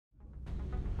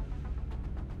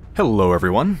Hello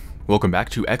everyone, welcome back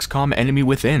to XCOM Enemy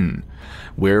Within,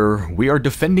 where we are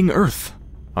defending Earth,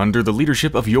 under the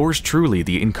leadership of yours truly,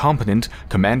 the incompetent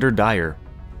Commander Dyer.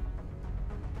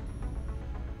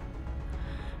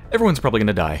 Everyone's probably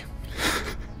gonna die.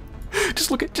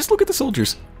 Just look at the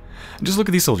soldiers. Just look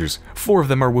at these soldiers. 4 of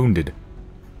them are wounded.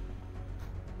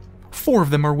 4 of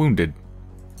them are wounded.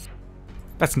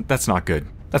 That's not good.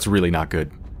 That's really not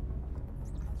good.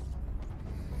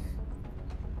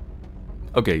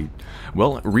 Okay,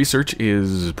 well, research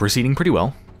is proceeding pretty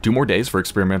well. 2 more days for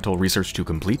experimental research to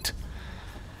complete.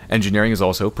 Engineering is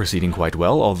also proceeding quite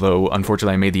well, although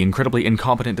unfortunately I made the incredibly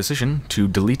incompetent decision to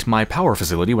delete my power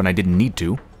facility when I didn't need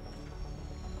to.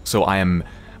 So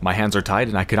my hands are tied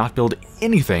and I cannot build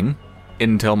anything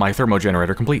until my thermo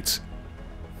generator completes.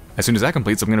 As soon as that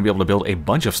completes, I'm going to be able to build a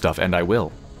bunch of stuff, and I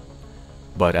will.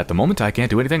 But at the moment I can't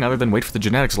do anything other than wait for the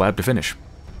genetics lab to finish.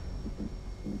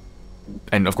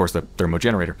 And, of course, the thermo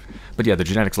generator. But yeah, the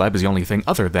genetics lab is the only thing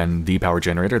other than the power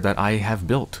generator that I have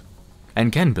built.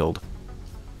 And can build.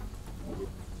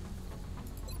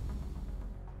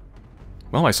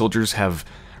 Well, my soldiers have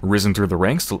risen through the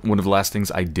ranks. One of the last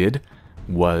things I did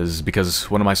was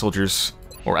because one of my soldiers,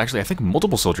 or actually I think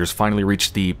multiple soldiers, finally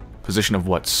reached the position of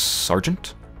what,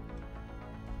 sergeant?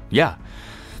 Yeah.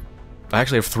 I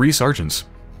actually have 3 sergeants.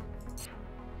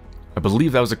 I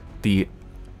believe that was the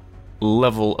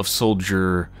level of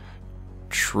soldier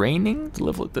training, the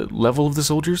level of the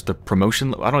soldiers, the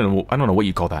promotion. I don't know what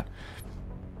you call that.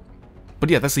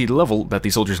 But yeah, that's the level that the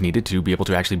soldiers needed to be able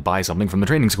to actually buy something from the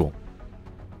training school.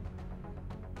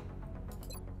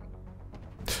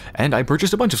 And I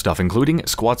purchased a bunch of stuff, including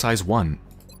squad size 1,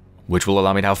 which will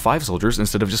allow me to have 5 soldiers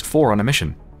instead of just 4 on a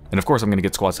mission. And of course I'm going to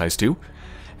get squad size 2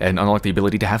 and unlock the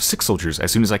ability to have 6 soldiers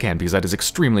as soon as I can, because that is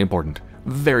extremely important.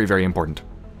 Very, very important.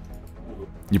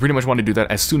 You pretty much want to do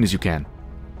that as soon as you can.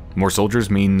 More soldiers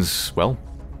means, well,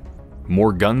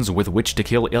 more guns with which to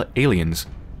kill aliens.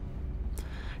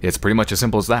 It's pretty much as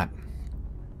simple as that.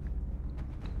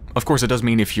 Of course, it does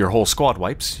mean if your whole squad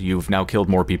wipes, you've now killed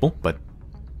more people, but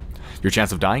your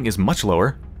chance of dying is much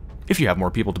lower if you have more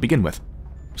people to begin with.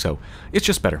 So, it's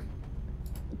just better.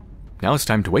 Now it's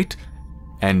time to wait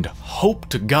and hope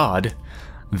to God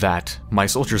that my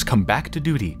soldiers come back to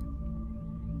duty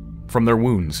from their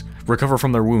wounds, recover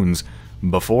from their wounds,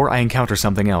 before I encounter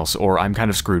something else, or I'm kind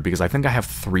of screwed, because I think I have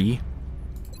 3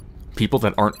 people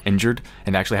that aren't injured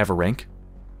and actually have a rank.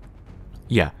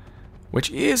 Yeah, which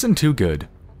isn't too good.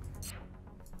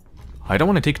 I don't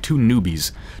want to take 2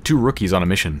 newbies, 2 rookies on a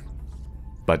mission,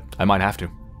 but I might have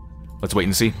to. Let's wait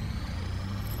and see.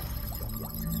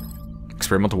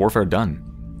 Experimental warfare done.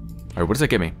 Alright, what does that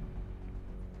get me?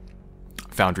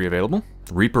 Foundry available.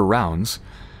 Reaper rounds.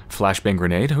 Flashbang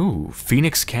grenade. Ooh,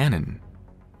 Phoenix cannon.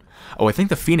 Oh, I think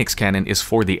the Phoenix cannon is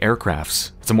for the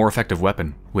aircrafts. It's a more effective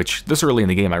weapon, which this early in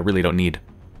the game I really don't need.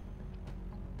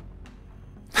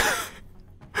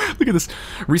 Look at this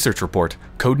research report.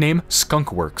 Codename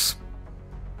Skunkworks.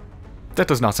 That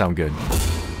does not sound good.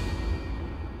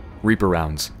 Reaper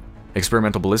rounds.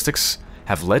 Experimental ballistics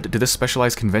have led to this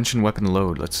specialized convention weapon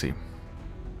load. Let's see.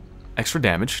 Extra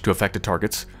damage to affected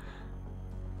targets.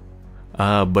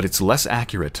 But it's less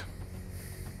accurate.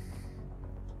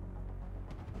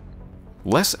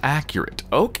 Less accurate.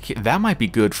 Okay, that might be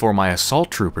good for my assault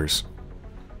troopers.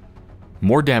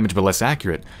 More damage but less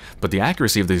accurate. But the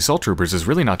accuracy of the assault troopers is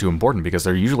really not too important because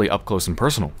they're usually up close and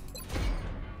personal.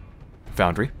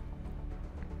 Foundry.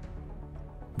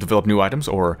 Develop new items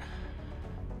or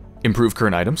improve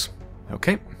current items.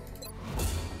 Okay.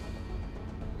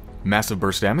 Massive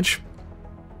burst damage.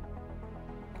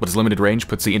 But its limited range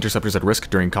puts the interceptors at risk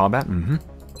during combat.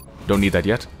 Don't need that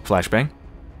yet. Flashbang.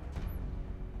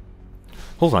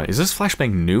 Hold on, is this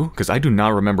flashbang new? Because I do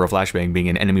not remember a flashbang being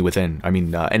an enemy within. I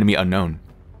mean, enemy unknown.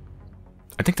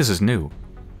 I think this is new.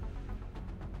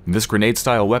 This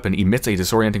grenade-style weapon emits a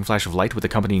disorienting flash of light with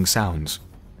accompanying sounds.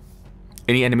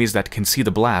 Any enemies that can see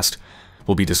the blast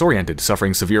will be disoriented,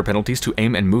 suffering severe penalties to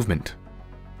aim and movement.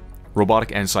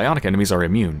 Robotic and psionic enemies are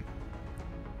immune.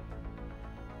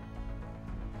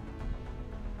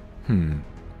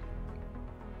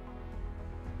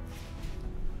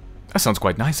 That sounds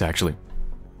quite nice, actually.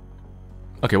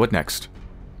 Okay, what next?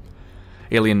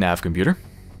 Alien nav computer.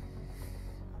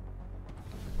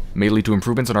 May lead to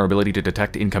improvements in our ability to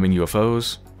detect incoming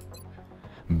UFOs.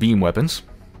 Beam weapons.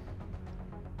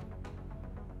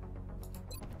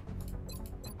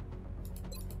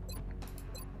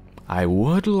 I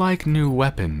would like new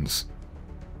weapons.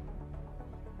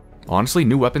 Honestly,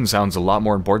 new weapons sounds a lot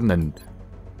more important than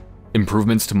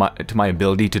improvements to my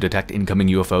ability to detect incoming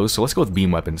UFOs, so let's go with beam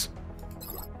weapons.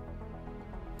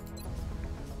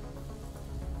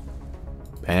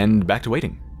 And back to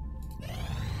waiting.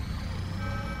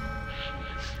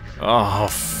 Oh,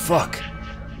 fuck.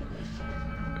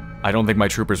 I don't think my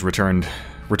troopers returned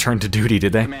to duty,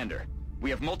 did they? Commander, we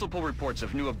have multiple reports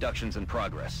of new abductions in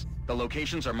progress. The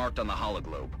locations are marked on the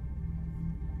hologlobe.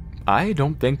 I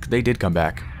don't think they did come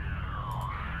back.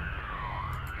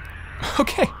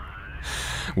 Okay.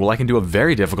 Well, I can do a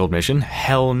very difficult mission.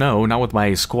 Hell no, not with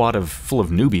my squad full of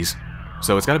newbies.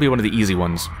 So it's gotta be one of the easy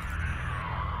ones.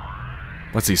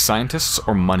 Let's see, scientists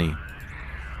or money?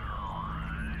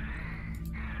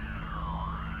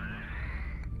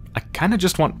 I kinda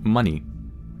just want money.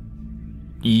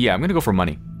 Yeah, I'm gonna go for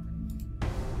money.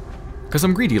 Because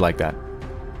I'm greedy like that.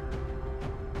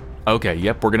 Okay,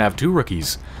 yep, we're gonna have 2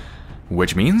 rookies.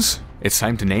 Which means it's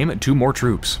time to name 2 more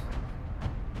troops.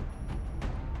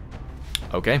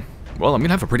 Okay, well, I'm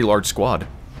gonna have a pretty large squad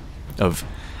of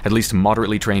at least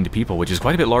moderately trained people, which is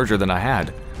quite a bit larger than I had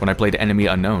when I played Enemy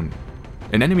Unknown.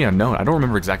 In Enemy Unknown, I don't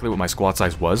remember exactly what my squad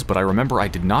size was, but I remember I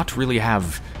did not really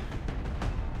have...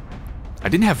 I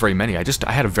didn't have very many. I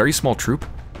had a very small troop,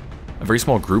 a very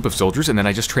small group of soldiers, and then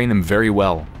I just trained them very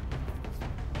well,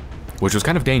 which was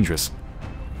kind of dangerous.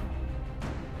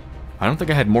 I don't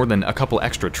think I had more than a couple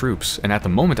extra troops, and at the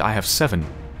moment I have 7.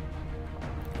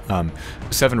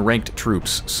 7 ranked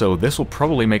troops, so this will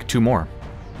probably make 2 more.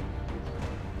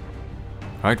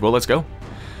 Alright, well, let's go.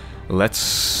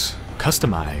 Let's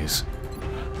customize.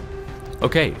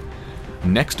 Okay,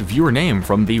 next viewer name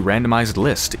from the randomized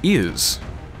list is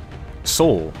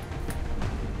Soul.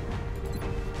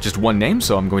 Just one name,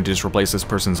 so I'm going to just replace this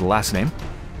person's last name.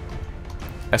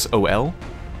 S-O-L.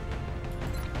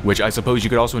 Which I suppose you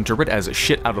could also interpret as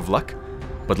shit out of luck,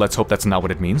 but let's hope that's not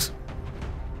what it means.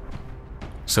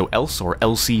 So Else, or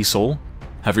LC Soul,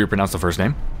 however you pronounce the first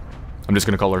name. I'm just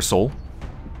going to call her Soul.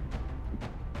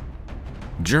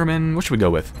 German, what should we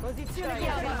go with?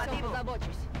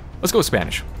 Let's go with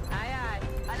Spanish.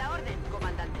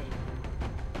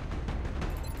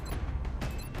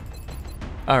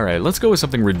 Alright, let's go with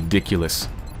something ridiculous.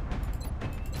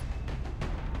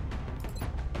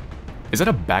 Is that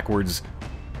a backwards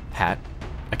hat?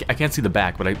 I can't see the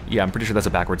back, but yeah, I'm pretty sure that's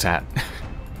a backwards hat.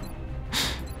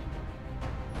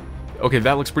 Okay,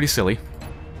 that looks pretty silly.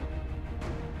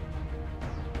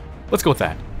 Let's go with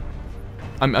that.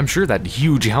 I'm sure that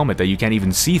huge helmet that you can't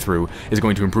even see through is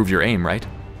going to improve your aim, right?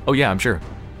 Oh yeah, I'm sure.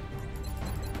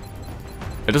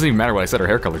 It doesn't even matter what I set her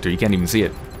hair color to, you can't even see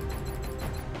it.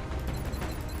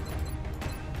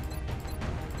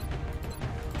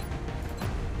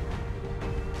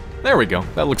 There we go.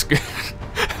 That looks good.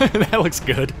 That looks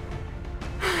good.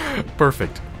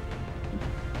 Perfect.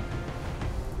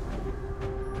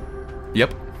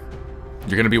 Yep.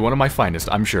 You're gonna be one of my finest,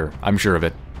 I'm sure. I'm sure of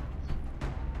it.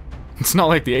 It's not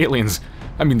like the aliens...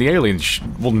 I mean, the aliens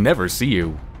will never see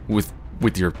you with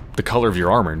the color of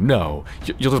your armor. No.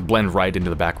 You'll just blend right into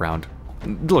the background.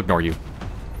 They'll ignore you.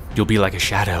 You'll be like a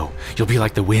shadow. You'll be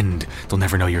like the wind. They'll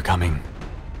never know you're coming.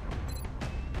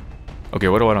 Okay,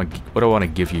 what do I want to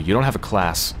give you? You don't have a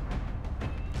class.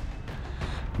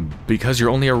 Because you're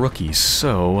only a rookie,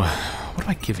 so... What do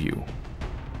I give you?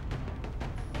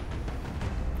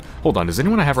 Hold on, does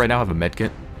anyone I have right now have a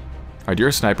medkit? Alright, you're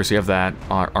a sniper, so you have that.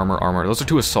 Armor. Those are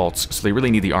 2 assaults, so they really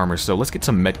need the armor, so let's get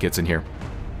some medkits in here.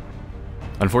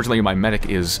 Unfortunately, my medic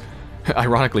is...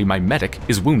 Ironically, my medic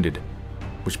is wounded,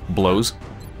 which blows.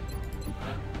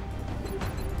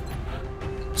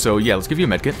 So yeah, let's give you a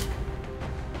medkit.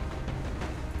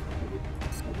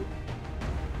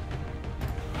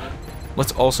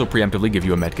 Let's also preemptively give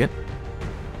you a medkit.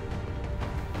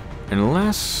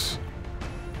 Unless...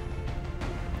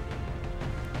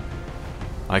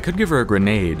 I could give her a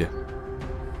grenade.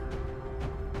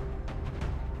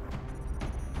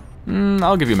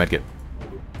 I'll give you a medkit.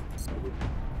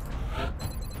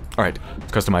 Alright,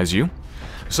 customize you.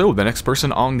 So, the next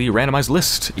person on the randomized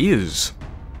list is...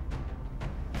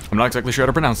 I'm not exactly sure how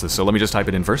to pronounce this, so let me just type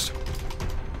it in first.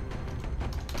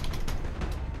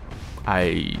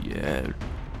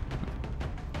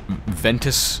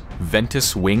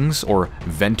 Ventus Wings, or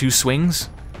Ventus Wings?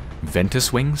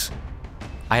 Ventus Wings?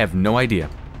 I have no idea.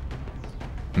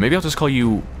 Maybe I'll just call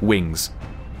you Wings.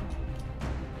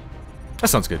 That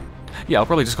sounds good. Yeah, I'll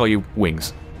probably just call you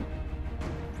Wings.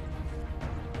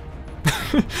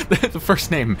 The first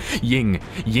name, Ying.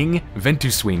 Ying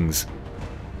Ventus Wings.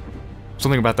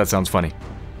 Something about that sounds funny.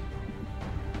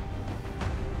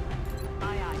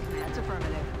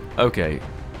 Okay.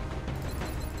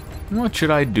 What should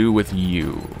I do with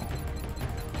you?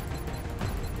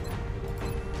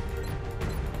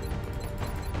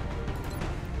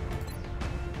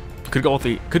 Could go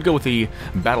with the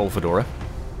battle fedora.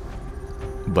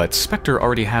 But Spectre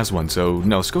already has one, so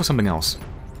no, let's go with something else.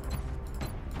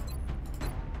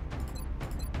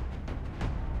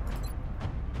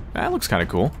 That looks kind of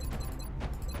cool.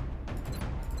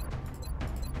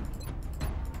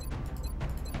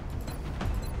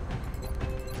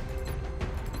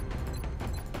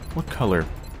 What color?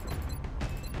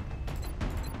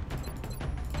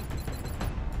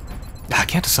 I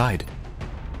can't decide.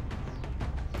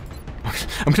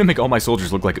 I'm gonna make all my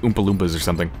soldiers look like Oompa Loompas or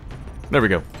something. There we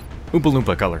go. Oompa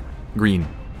Loompa color. Green.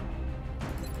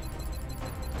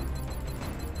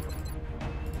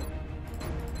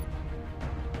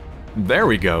 There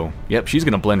we go. Yep, she's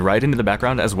gonna blend right into the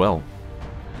background as well.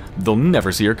 They'll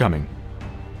never see her coming.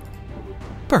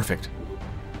 Perfect.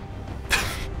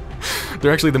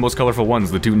 They're actually the most colorful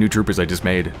ones, the two new troopers I just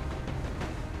made.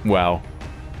 Wow.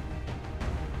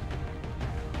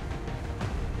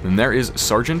 And there is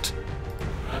Sergeant...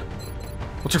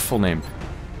 What's her full name?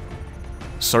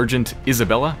 Sergeant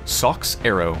Isabella Socks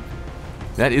Arrow.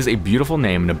 That is a beautiful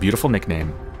name and a beautiful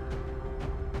nickname.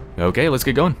 Okay, let's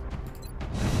get going.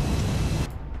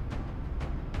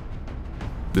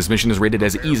 This mission is rated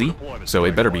as easy, so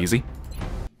it better be easy.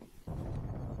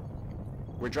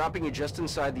 We're dropping you just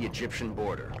inside the Egyptian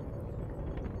border.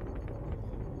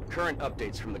 Current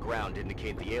updates from the ground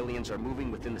indicate the aliens are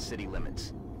moving within the city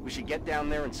limits. We should get down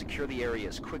there and secure the area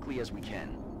as quickly as we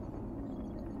can.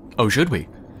 Oh, should we?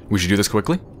 We should do this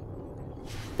quickly?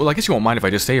 Well, I guess you won't mind if I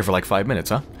just stay here for like 5 minutes,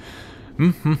 huh?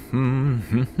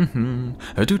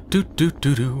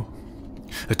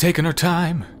 Taking our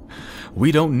time.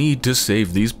 We don't need to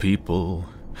save these people.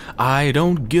 I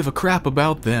don't give a crap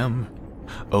about them.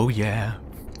 Oh yeah.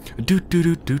 Okay,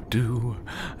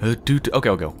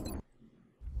 I'll go.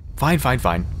 Fine, fine,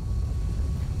 fine.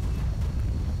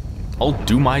 I'll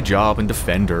do my job and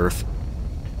defend Earth.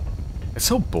 It's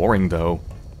so boring, though.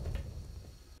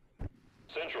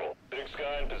 Central, Big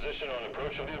Sky in position on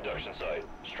approach of the abduction site.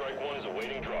 Strike 1 is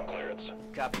awaiting drop clearance.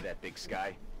 Copy that, Big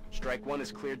Sky. Strike 1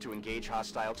 is cleared to engage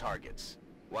hostile targets.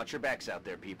 Watch your backs out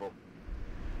there, people.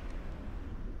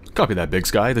 Copy that, Big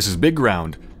Sky. This is big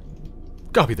ground.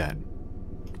 Copy that.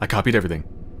 I copied everything.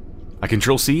 I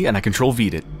Control-C and I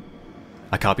Control-V'd it.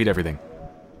 I copied everything.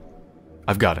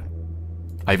 I've got it.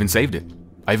 I even saved it.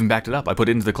 I even backed it up. I put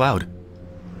it into the cloud.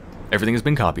 Everything has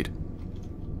been copied.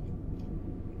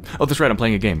 Oh, that's right. I'm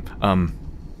playing a game.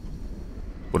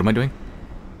 What am I doing?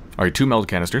 Alright, 2 meld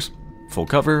canisters. Full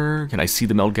cover. Can I see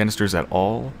the meld canisters at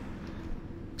all?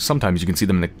 Sometimes you can see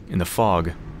them in the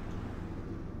fog.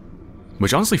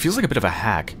 Which honestly feels like a bit of a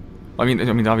hack. I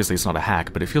mean, obviously it's not a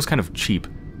hack, but it feels kind of cheap.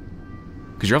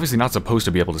 Because you're obviously not supposed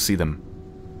to be able to see them.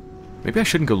 Maybe I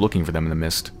shouldn't go looking for them in the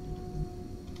mist.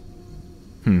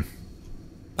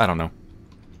 I don't know.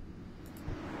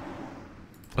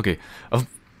 Okay, of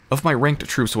my ranked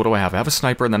troops, what do I have? I have a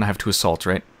sniper and then I have 2 assaults,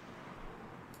 right?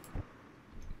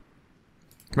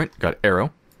 Right, got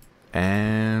Arrow.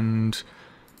 And...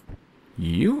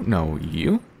 you? No,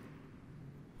 you?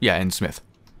 Yeah, and Smith.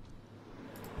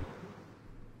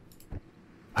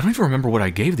 I don't even remember what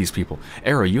I gave these people.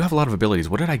 Arrow, you have a lot of abilities.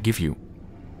 What did I give you?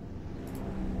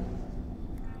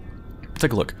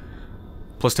 Take a look.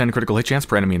 Plus 10 critical hit chance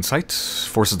per enemy in sight.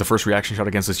 Forces the first reaction shot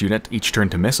against this unit each turn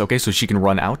to miss. Okay, so she can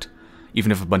run out,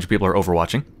 even if a bunch of people are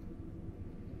overwatching.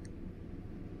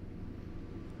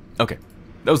 Okay,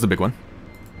 that was the big one.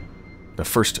 The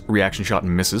first reaction shot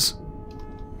misses.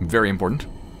 Very important.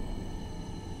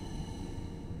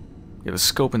 You have a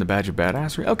scope and the badge of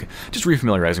badassery. Okay, just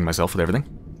refamiliarizing myself with everything.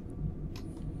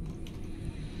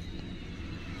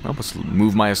 Well, let's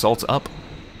move my assaults up.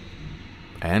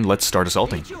 And let's start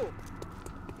assaulting.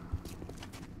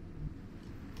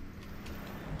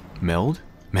 Meld?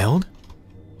 Meld?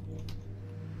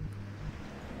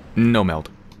 No meld.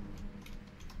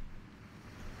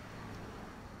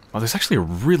 Oh, there's actually a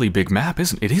really big map,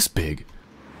 isn't it? It is big.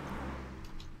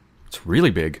 It's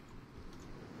really big.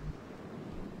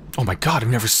 Oh my god, I've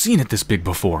never seen it this big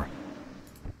before.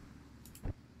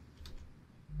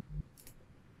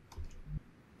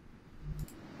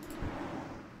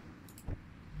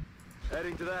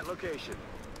 Heading to that location.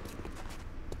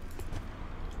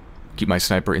 Keep my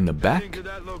sniper in the back. Heading to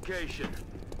that location.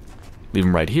 Leave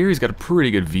him right here. He's got a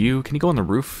pretty good view. Can he go on the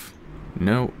roof?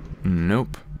 No.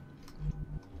 Nope.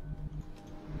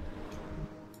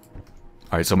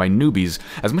 Alright, so my newbies.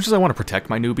 As much as I want to protect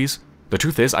my newbies, the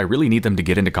truth is I really need them to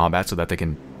get into combat so that they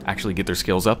can actually get their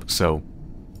skills up, so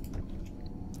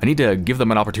I need to give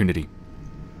them an opportunity.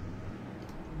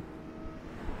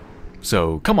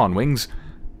 So, come on, Wings.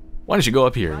 Why don't you go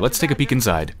up here? Let's take a peek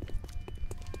inside.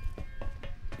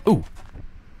 Ooh.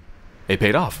 It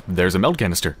paid off. There's a meld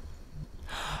canister.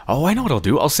 Oh, I know what I'll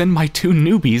do. I'll send my 2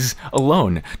 newbies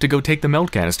alone to go take the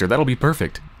melt canister. That'll be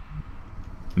perfect.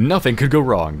 Nothing could go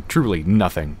wrong. Truly,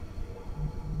 nothing.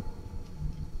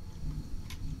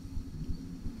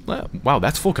 Wow,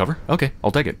 that's full cover. Okay,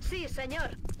 I'll take it. Sí,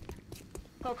 señor.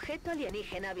 Objeto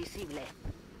alienígena visible.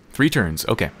 3 turns.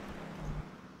 Okay.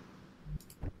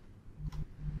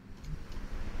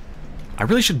 I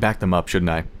really should back them up,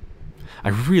 shouldn't I? I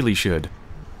really should.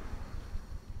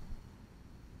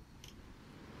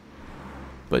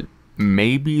 But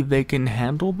maybe they can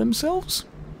handle themselves?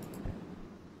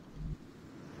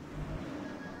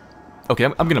 Okay,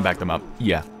 I'm gonna back them up.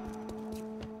 Yeah.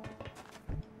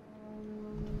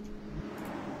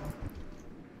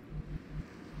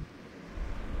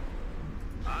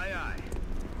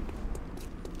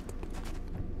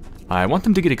 I want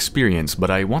them to get experience, but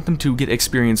I want them to get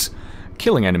experience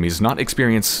killing enemies, not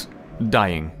experience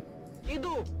dying.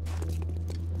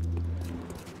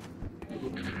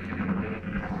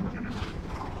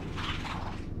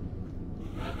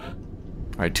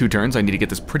 Alright, 2 turns. I need to get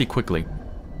this pretty quickly.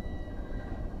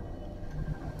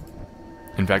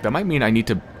 In fact, that might mean I need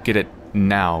to get it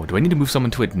now. Do I need to move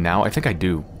someone to it now? I think I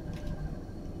do.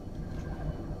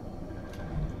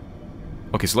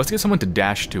 Okay, so let's get someone to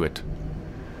dash to it.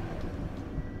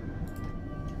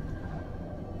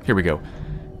 Here we go.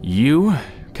 You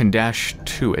can dash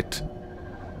to it.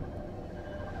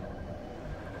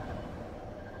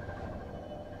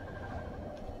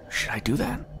 Should I do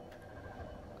that?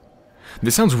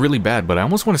 This sounds really bad, but I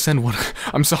almost want to send one...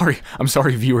 I'm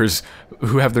sorry viewers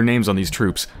who have their names on these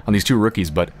troops, on these 2 rookies,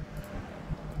 but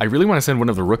I really want to send one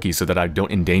of the rookies so that I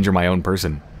don't endanger my own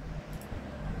person.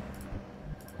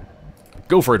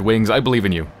 Go for it, Wings. I believe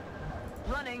in you.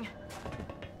 Running.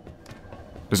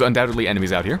 There's undoubtedly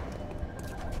enemies out here.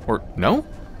 Or, no?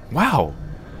 Wow.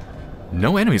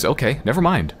 No enemies. Okay, never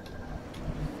mind.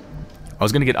 I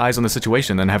was going to get eyes on the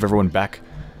situation and have everyone back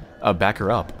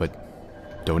her up, but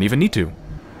don't even need to.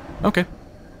 Okay.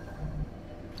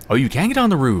 Oh, you can get on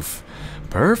the roof.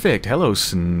 Perfect. Hello,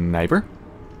 sniper.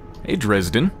 Hey,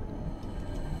 Dresden.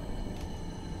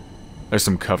 There's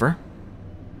some cover.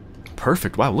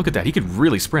 Perfect. Wow, look at that. He could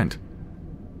really sprint.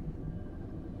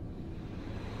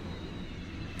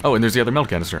 Oh, and there's the other melt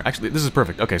canister. Actually, this is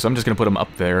perfect. Okay, so I'm just going to put him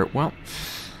up there. Well,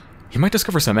 he might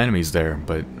discover some enemies there,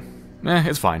 but...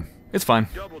 it's fine. It's fine.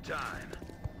 Double time.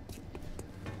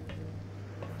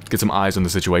 Get some eyes on the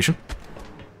situation.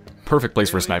 Perfect place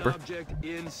for a sniper. Object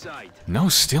in sight. No,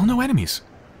 still no enemies.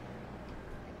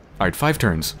 Alright, 5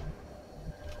 turns.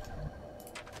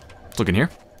 Let's look in here.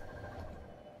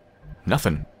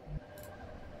 Nothing.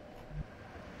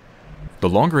 The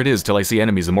longer it is till I see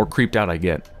enemies, the more creeped out I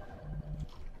get.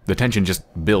 The tension just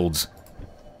builds.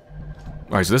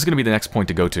 Alright, so this is going to be the next point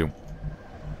to go to.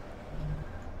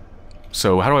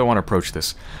 So, how do I want to approach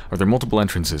this? Are there multiple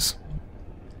entrances?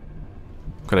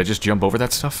 Could I just jump over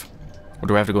that stuff? Or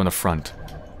do I have to go in the front?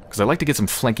 Because I like to get some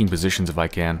flanking positions if I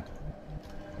can.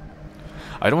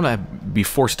 I don't want to be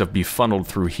forced to be funneled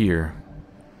through here.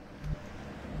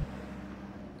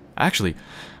 Actually,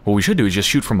 what we should do is just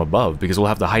shoot from above, because we'll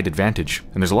have the height advantage.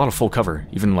 And there's a lot of full cover,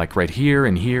 even like right here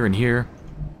and here and here.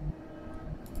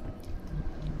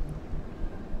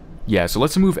 Yeah, so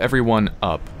let's move everyone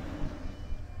up.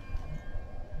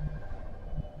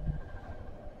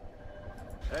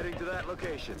 Heading to that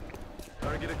location.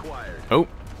 Target acquired. Oh,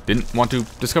 didn't want to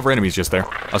discover enemies just there.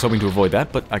 I was hoping to avoid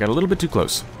that, but I got a little bit too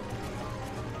close.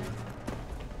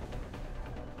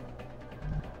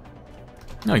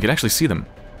 No, you can actually see them.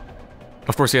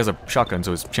 Of course, he has a shotgun,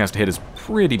 so his chance to hit is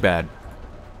pretty bad.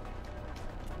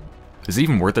 Is it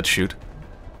even worth it to shoot?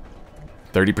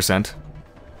 30%?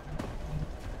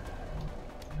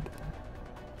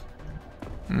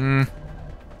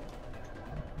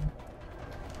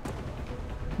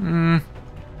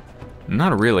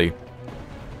 Not really.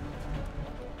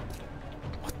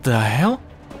 What the hell?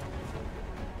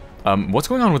 What's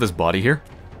going on with his body here?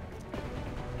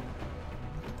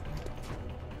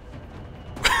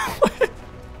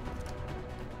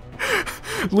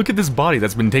 Look at this body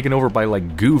that's been taken over by,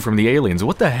 like, goo from the aliens.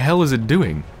 What the hell is it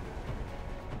doing?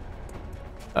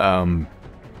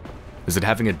 Is it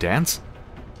having a dance?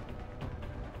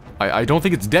 I don't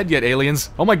think it's dead yet,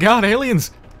 aliens. Oh my god,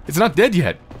 aliens! It's not dead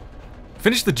yet.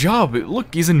 Finish the job.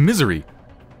 Look, he's in misery.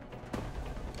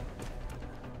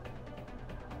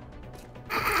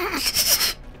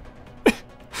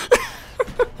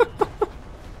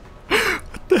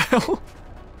 What the hell?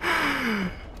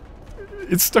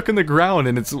 It's stuck in the ground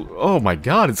and it's... Oh my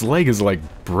god, its leg is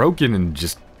like broken and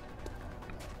just...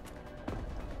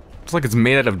 It's like it's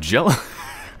made out of jello.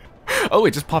 Oh,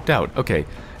 it just popped out. Okay,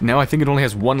 now I think it only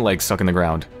has one leg stuck in the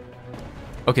ground.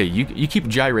 Okay, you keep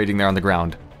gyrating there on the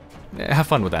ground. Have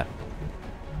fun with that.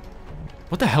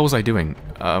 What the hell was I doing?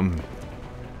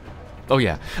 Oh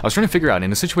yeah, I was trying to figure out,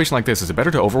 in a situation like this, is it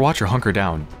better to overwatch or hunker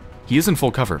down? He is in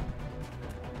full cover.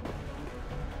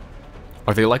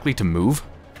 Are they likely to move?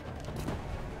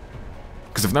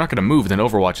 Because if they're not going to move, then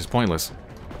overwatch is pointless.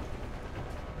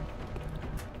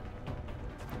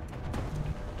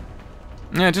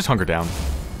 Yeah, just hunker down.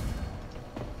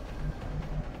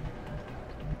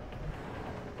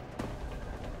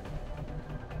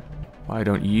 Why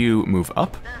don't you move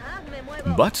up?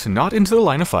 But not into the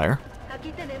line of fire.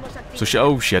 So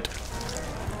oh shit.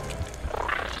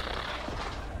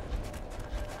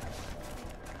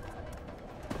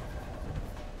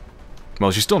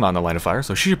 Well, she's still not in the line of fire,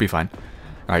 so she should be fine.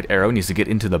 Alright, Arrow needs to get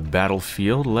into the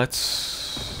battlefield.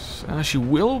 Let's... she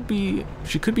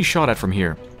could be shot at from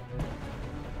here.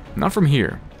 Not from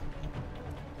here.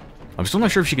 I'm still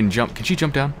not sure if she can jump. Can she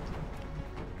jump down?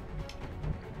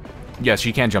 Yes,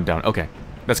 she can jump down. Okay,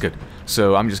 that's good.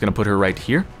 So I'm just going to put her right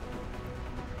here.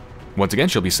 Once again,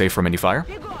 she'll be safe from any fire.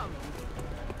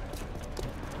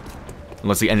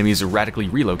 Unless the enemies radically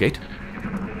relocate.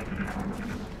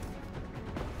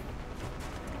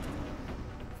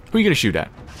 Who are you going to shoot at?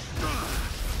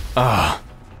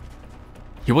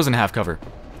 He wasn't half cover.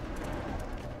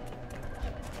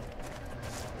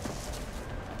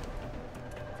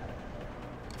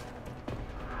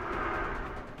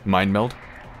 Mind meld?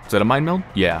 Is that a mind meld?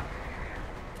 Yeah.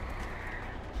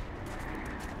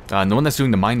 And the one that's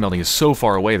doing the mind melding is so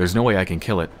far away, there's no way I can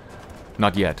kill it.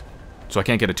 Not yet. So I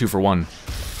can't get a 2-for-1.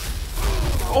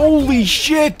 Holy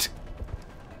shit!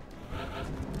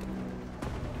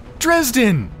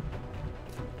 Dresden!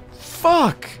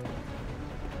 Fuck!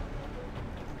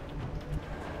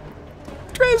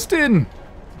 Dresden!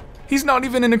 He's not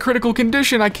even in a critical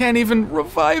condition. I can't even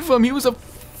revive him. He was a...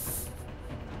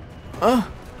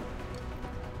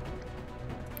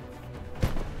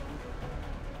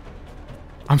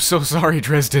 I'm so sorry,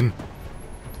 Dresden.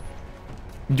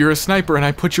 You're a sniper and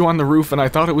I put you on the roof and I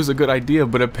thought it was a good idea,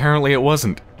 but apparently it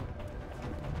wasn't.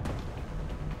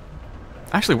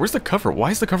 Actually, where's the cover?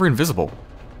 Why is the cover invisible?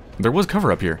 There was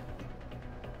cover up here.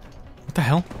 What the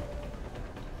hell?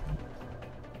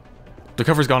 The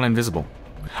cover's gone invisible.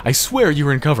 I swear you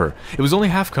were in cover. It was only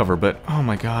half cover, but oh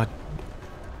my god.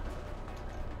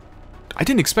 I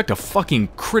didn't expect a fucking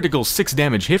critical 6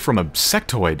 damage hit from a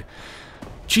sectoid.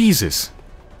 Jesus.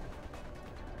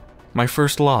 My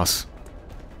first loss.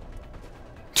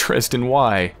 Dresden,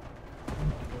 why?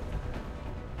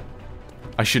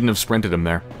 I shouldn't have sprinted him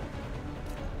there.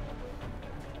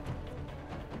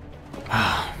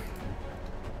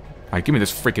 Alright, give me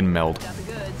this freaking meld.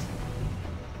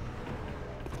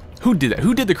 Who did that?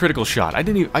 Who did the critical shot? I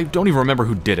don't even remember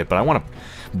who did it, but I want to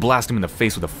blast him in the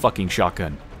face with a fucking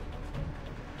shotgun.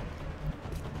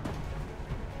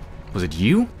 Was it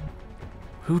you?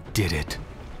 Who did it?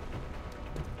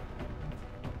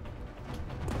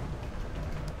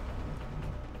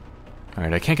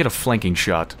 Alright, I can't get a flanking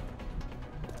shot.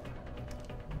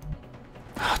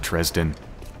 Dresden.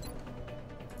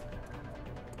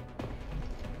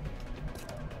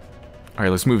 Alright,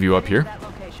 let's move you up here.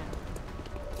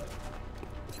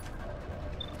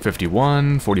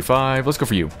 51, 45, let's go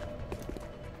for you.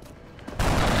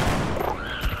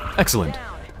 Excellent.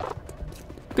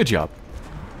 Good job.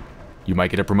 You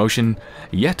might get a promotion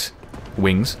yet,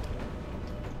 Wings.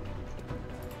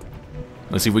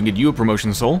 Let's see if we can get you a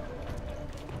promotion, Soul.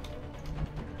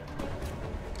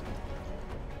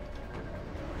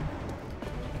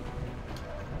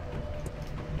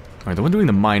 Alright, the one doing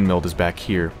the mind meld is back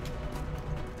here.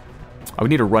 I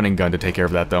would need a running gun to take care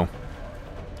of that, though.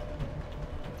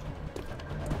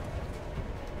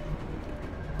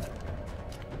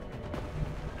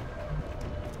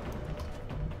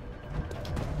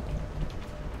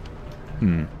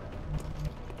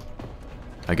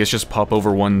 I guess just pop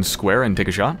over one square and take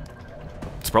a shot?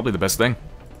 It's probably the best thing.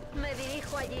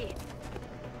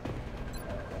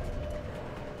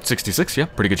 66, yeah,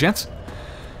 pretty good chance.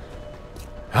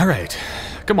 Alright.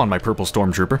 Come on, my purple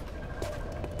stormtrooper.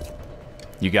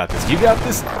 You got this. You got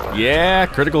this. Yeah,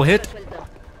 critical hit.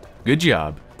 Good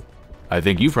job. I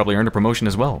think you've probably earned a promotion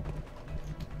as well.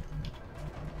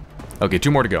 Okay,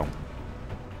 2 more to go.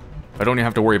 I don't even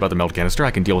have to worry about the meld canister.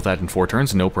 I can deal with that in 4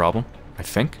 turns, no problem. I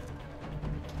think.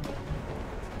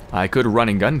 I could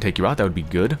running gun and take you out. That would be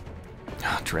good.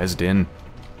 Dresden.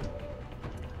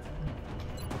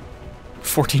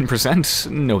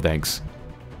 14%? No thanks.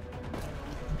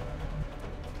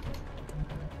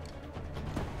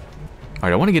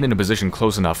 Alright, I want to get in a position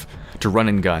close enough to run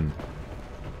and gun.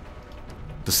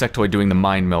 The sectoid doing the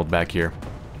mind meld back here.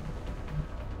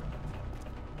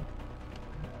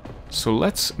 So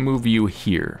let's move you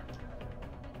here.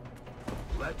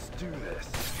 Let's do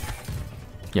this.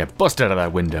 Yeah, bust out of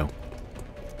that window.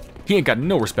 He ain't got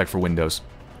no respect for windows.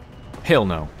 Hell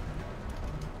no.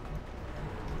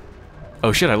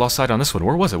 Oh shit, I lost sight on this one.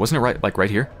 Where was it? Wasn't it right, like right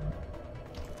here?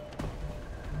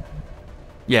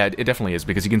 Yeah, it definitely is,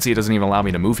 because you can see it doesn't even allow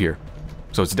me to move here.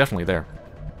 So it's definitely there.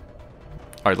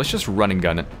 Alright, let's just run and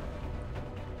gun it.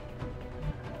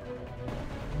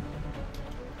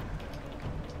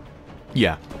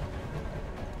 Yeah.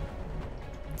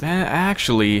 That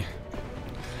actually...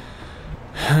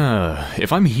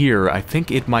 if I'm here, I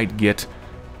think it might get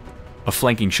a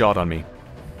flanking shot on me.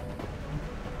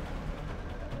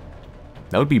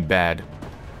 That would be bad.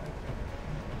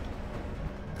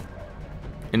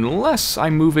 Unless I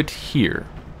move it here.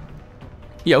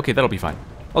 Yeah, okay, that'll be fine.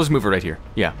 I'll just move it right here.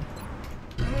 Yeah.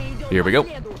 Here we go.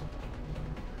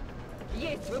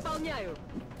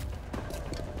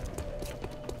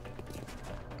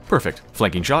 Perfect.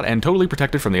 Flanking shot and totally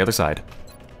protected from the other side.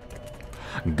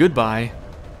 Goodbye.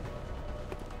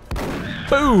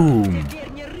 Boom!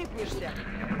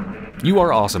 You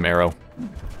are awesome, Arrow.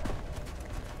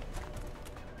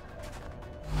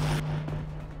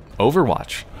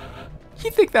 Overwatch.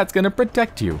 You think that's gonna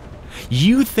protect you?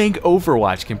 You think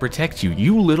Overwatch can protect you,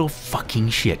 you little fucking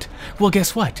shit. Well,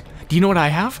 guess what? Do you know what I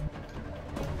have?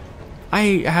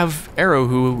 I have Arrow,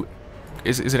 who...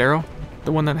 Is it Arrow?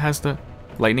 The one that has the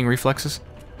lightning reflexes?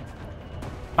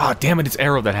 Ah, damn it, it's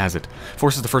Arrow that has it.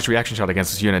 Forces the first reaction shot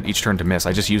against this unit each turn to miss.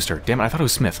 I just used her. Damn it, I thought it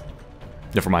was Smith.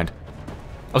 Never mind.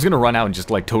 I was gonna run out and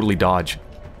just, like, totally dodge.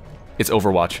 It's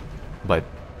Overwatch. But,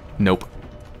 nope.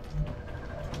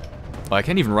 Well, I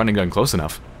can't even run and gun close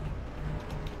enough.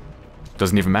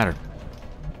 Doesn't even matter.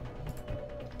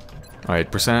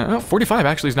 Alright, percent... Oh, 45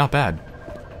 actually is not bad.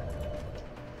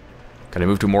 Can I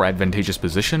move to a more advantageous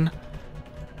position?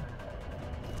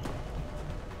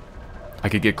 I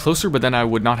could get closer, but then I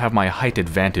would not have my height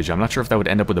advantage. I'm not sure if that would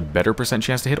end up with a better percent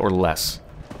chance to hit or less.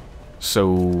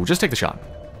 So, just take the shot.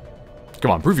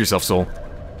 Come on, prove yourself, Soul.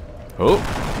 Oh.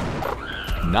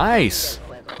 Nice!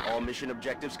 All mission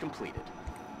objectives completed.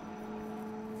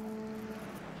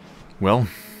 Well,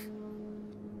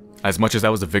 as much as that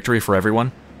was a victory for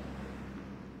everyone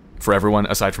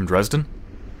aside from Dresden,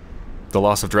 the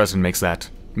loss of Dresden makes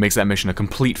that mission a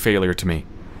complete failure to me.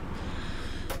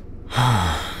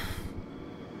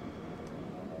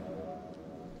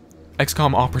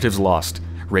 XCOM operatives lost.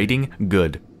 Rating,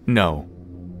 good. No.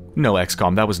 No,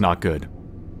 XCOM, that was not good.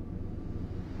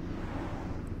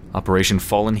 Operation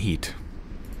Fallen Heat.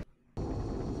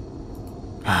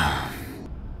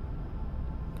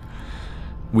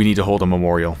 We need to hold a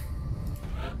memorial.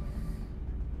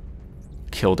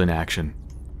 Killed in action.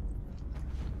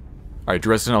 Alright,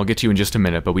 Dresden, I'll get to you in just a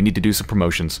minute, but we need to do some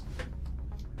promotions.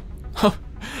 Huh.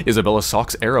 Isabella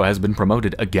Sock's Arrow has been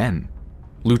promoted again.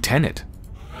 Lieutenant.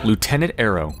 Lieutenant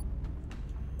Arrow.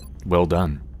 Well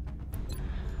done.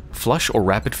 Flush or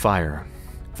rapid fire.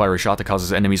 Fire a shot that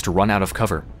causes enemies to run out of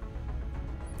cover.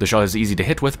 The shot is easy to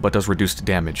hit with, but does reduced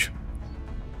damage.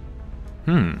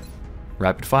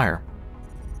 Rapid fire.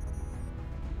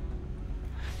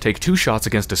 Take 2 shots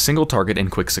against a single target in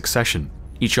quick succession.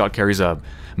 Each shot carries a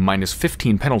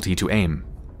 -15 penalty to aim.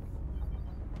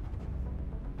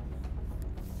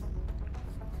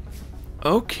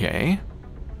 Okay.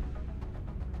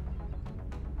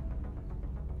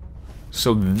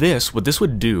 So what this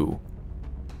would do...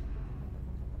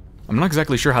 I'm not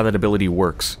exactly sure how that ability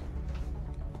works.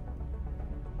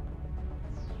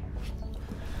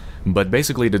 But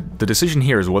basically, the decision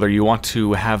here is whether you want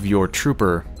to have your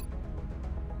trooper...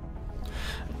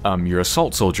 your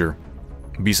assault soldier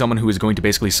be someone who is going to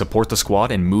basically support the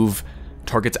squad and move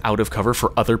targets out of cover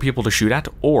for other people to shoot at,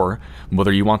 or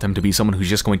whether you want them to be someone who's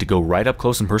just going to go right up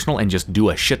close and personal and just do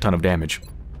a shit ton of damage.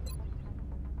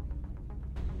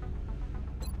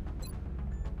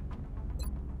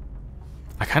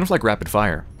 I kind of like rapid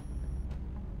fire.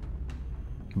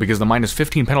 Because the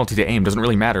 -15 penalty to aim doesn't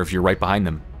really matter if you're right behind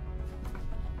them.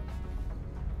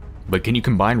 But can you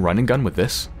combine run and gun with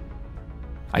this?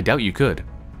 I doubt you could.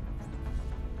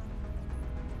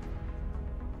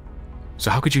 So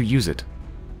how could you use it?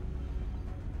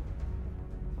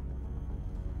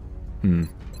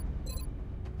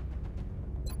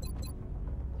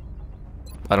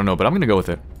 I don't know, but I'm gonna go with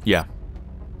it. Yeah.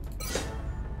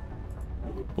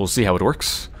 We'll see how it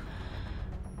works.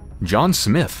 John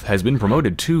Smith has been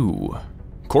promoted to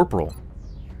Corporal.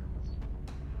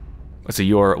 Let's see,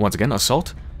 you're, once again,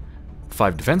 Assault.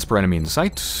 5 defense per enemy in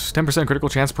sight. 10% critical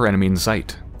chance per enemy in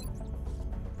sight.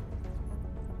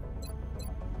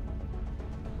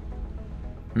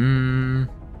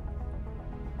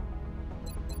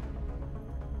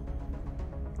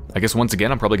 I guess once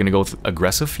again I'm probably going to go with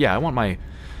aggressive. Yeah, I want my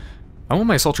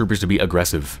assault troopers to be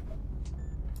aggressive.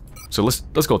 So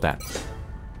let's go with that.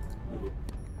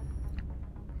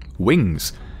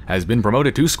 Wings has been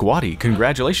promoted to squatty.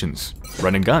 Congratulations.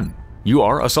 Run and gun. You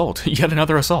are assault. Yet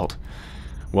another assault.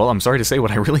 Well, I'm sorry to say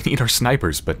what I really need are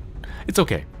snipers, but it's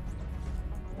okay.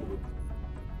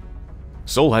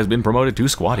 Soul has been promoted to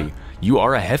squatty. You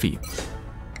are a heavy.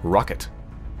 Rocket.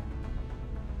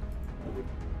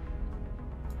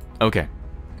 Okay.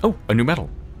 Oh, a new medal.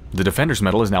 The Defender's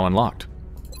medal is now unlocked.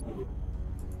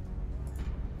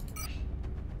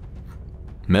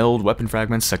 Meld weapon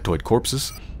fragments, sectoid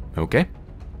corpses. Okay.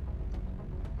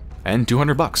 And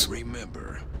 $200.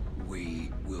 Remember, we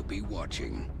will be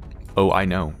watching. Oh, I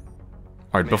know.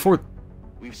 Alright, before...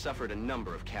 We've suffered a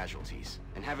number of casualties,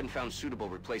 and haven't found suitable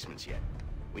replacements yet.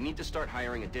 We need to start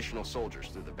hiring additional soldiers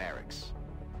through the barracks.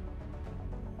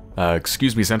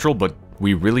 Excuse me, Central, but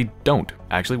we really don't.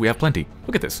 Actually, we have plenty.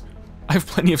 Look at this. I have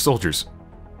plenty of soldiers.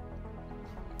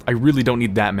 I really don't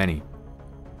need that many.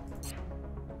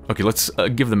 Okay, let's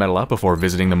give the medal out before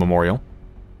visiting the memorial.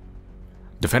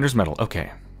 Defender's medal,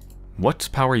 okay. What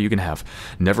power you can have?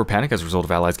 Never panic as a result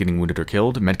of allies getting wounded or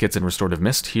killed. Medkits and restorative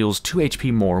mist heals 2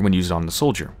 HP more when used on the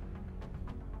soldier.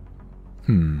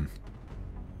 I'm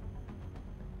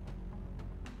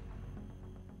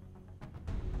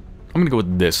gonna go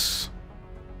with this.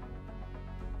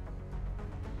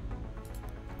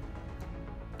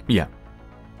 Yeah.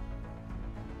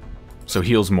 So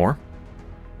heals more.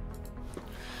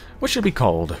 What should it be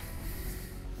called?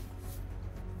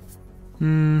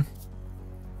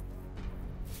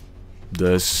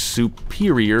 The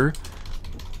superior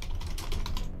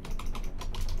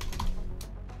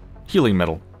healing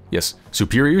medal. Yes,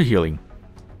 superior healing.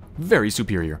 Very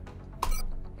superior.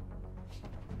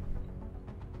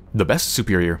 The best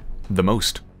superior. The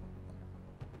most.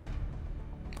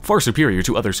 Far superior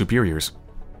to other superiors.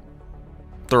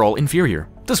 They're all inferior.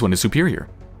 This one is superior.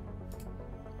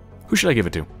 Who should I give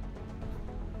it to?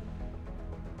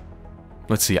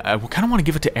 Let's see, I kind of want to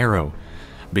give it to Arrow,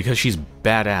 because she's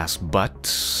badass, but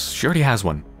she already has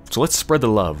one. So let's spread the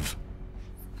love.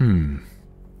 Who's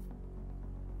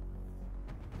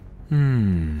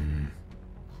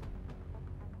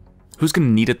gonna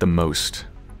need it the most?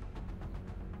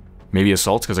 Maybe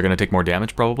assaults, because they're gonna take more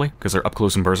damage, probably, because they're up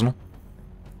close and personal.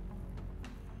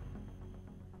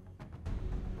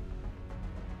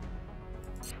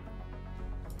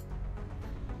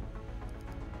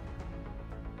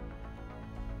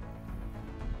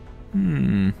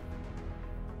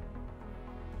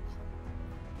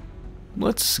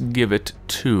 Let's give it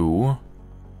to...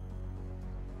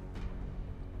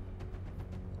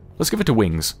 Let's give it to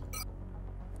Wings.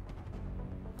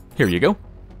 Here you go.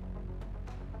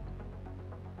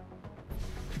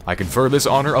 I confer this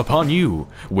honor upon you,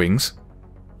 Wings.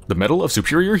 The Medal of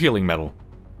Superior Healing Medal.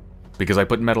 Because I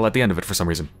put medal at the end of it for some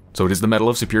reason. So it is the Medal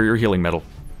of Superior Healing Medal.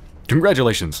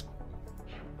 Congratulations.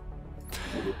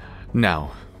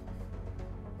 Now,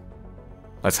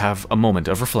 let's have a moment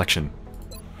of reflection.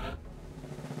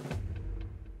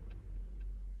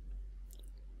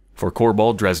 For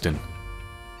Korbal Dresden.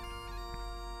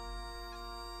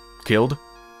 Killed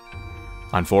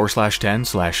on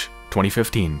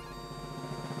 4/10/2015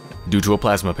 due to a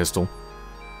plasma pistol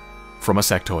from a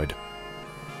sectoid.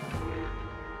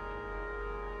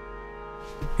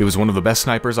 He was one of the best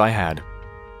snipers I had.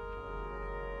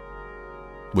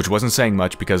 Which wasn't saying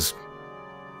much because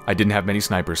I didn't have many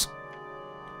snipers.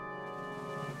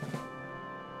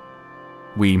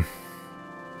 We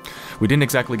didn't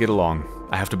exactly get along,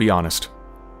 I have to be honest.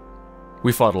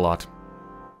 We fought a lot.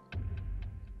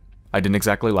 I didn't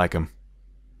exactly like him.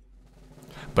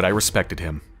 But I respected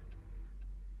him.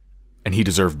 And he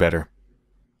deserved better.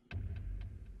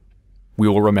 We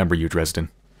will remember you, Dresden.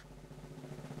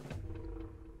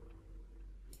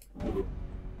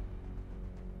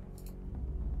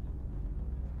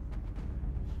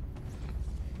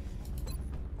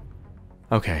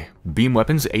 Okay, beam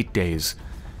weapons, 8 days.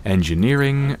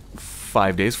 Engineering,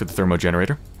 5 days for the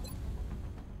thermogenerator.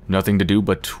 Nothing to do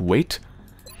but wait,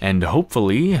 and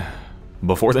hopefully,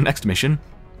 before the next mission,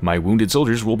 my wounded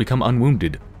soldiers will become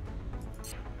unwounded.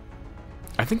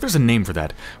 I think there's a name for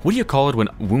that. What do you call it when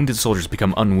wounded soldiers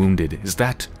become unwounded? Is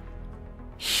that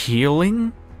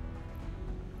healing?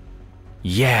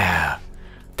 Yeah,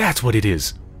 that's what it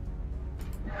is.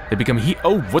 They become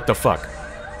oh, what the fuck?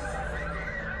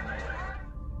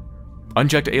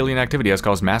 Unchecked alien activity has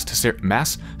caused mass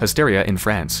hysteria in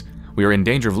France. We are in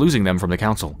danger of losing them from the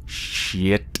council.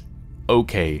 Shit.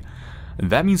 Okay.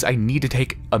 That means I need to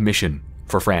take a mission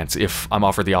for France if I'm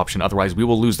offered the option, otherwise we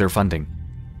will lose their funding.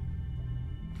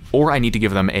 Or I need to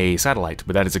give them a satellite,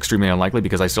 but that is extremely unlikely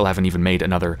because I still haven't even made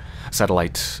another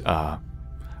satellite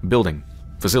building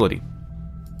facility.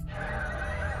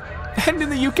 And in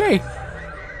the UK!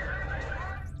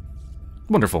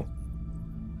 Wonderful.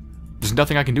 There's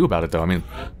nothing I can do about it, though. I mean,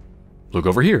 look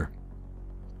over here.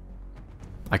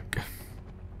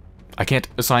 I can't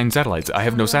assign satellites. I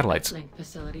have no satellites. Uplink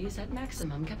facilities at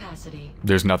maximum capacity.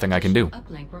 There's nothing I can do.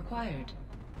 Uplink required.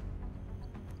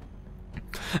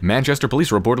 Manchester police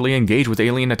reportedly engaged with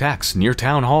alien attacks near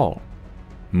Town Hall.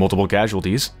 Multiple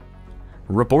casualties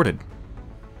reported.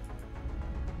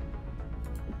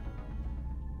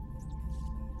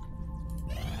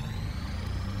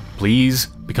 Please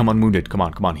become unwounded. Come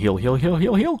on, come on. Heal, heal, heal,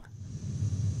 heal, heal.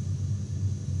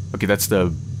 Okay, that's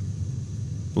the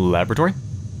laboratory?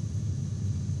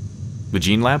 The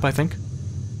gene lab, I think?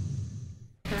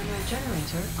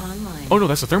 Thermogenerator online. Oh no,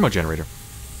 that's a thermogenerator.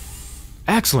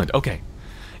 Excellent, okay.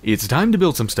 It's time to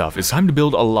build some stuff. It's time to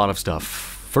build a lot of stuff.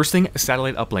 First thing,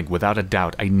 satellite uplink. Without a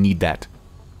doubt, I need that.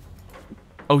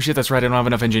 Oh shit, that's right, I don't have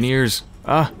enough engineers.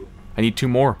 I need 2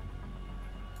 more.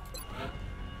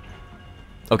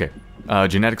 Okay,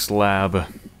 genetics lab.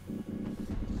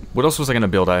 What else was I gonna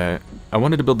build? I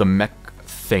wanted to build the mech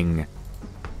thing.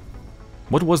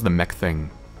 What was the mech thing?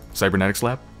 Cybernetics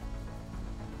lab?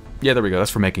 Yeah, there we go,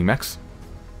 that's for making mechs.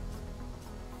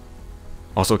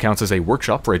 Also counts as a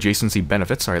workshop for adjacency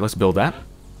benefits. Alright, let's build that.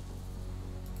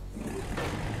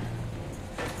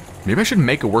 Maybe I should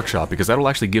make a workshop, because that'll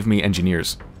actually give me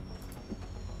engineers.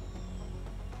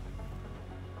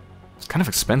 It's kind of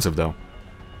expensive, though.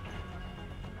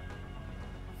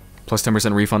 Plus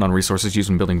 10% refund on resources used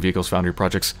in building vehicles, foundry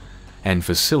projects, and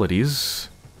facilities.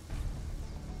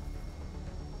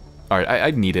 Alright,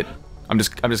 I need it. I'm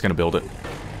just gonna build it.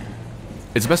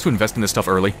 It's best to invest in this stuff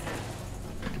early.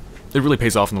 It really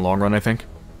pays off in the long run, I think.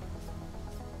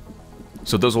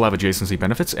 So those will have adjacency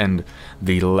benefits, and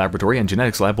the laboratory and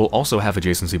genetics lab will also have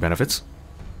adjacency benefits.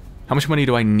 How much money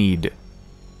do I need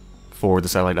for the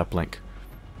satellite uplink?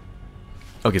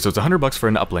 Okay, so it's $100 for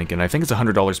an uplink, and I think it's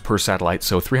 $100 per satellite,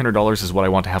 so $300 is what I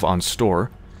want to have on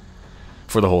store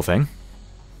for the whole thing,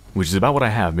 which is about what I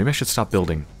have. Maybe I should stop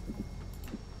building.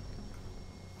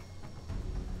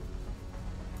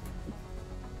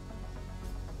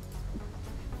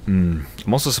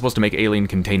 I'm also supposed to make alien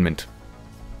containment.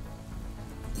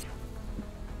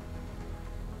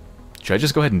 Should I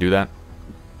just go ahead and do that?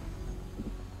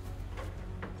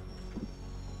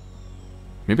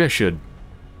 Maybe I should.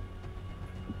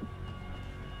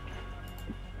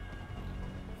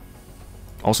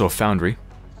 Also a foundry.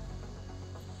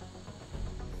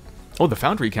 Oh, the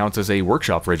foundry counts as a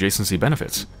workshop for adjacency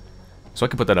benefits. So I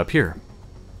can put that up here.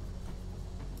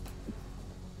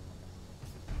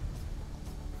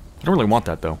 I don't really want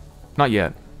that, though. Not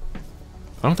yet.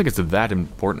 I don't think it's that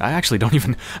important. I actually don't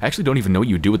even know what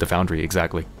you do with the foundry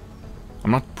exactly.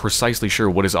 I'm not precisely sure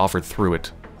what is offered through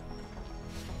it.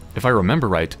 If I remember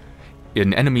right,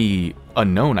 in Enemy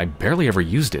Unknown, I barely ever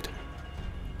used it.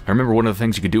 I remember one of the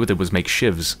things you could do with it was make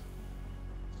shivs,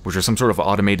 which are some sort of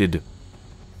automated,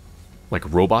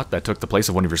 like, robot that took the place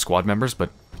of one of your squad members,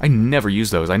 but I never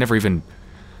used those. I don't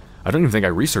even think I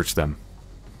researched them.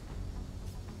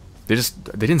 They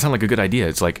didn't sound like a good idea.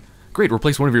 It's like, great,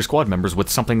 replace one of your squad members with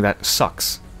something that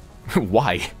sucks.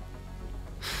 Why?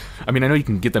 I mean, I know you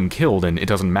can get them killed and it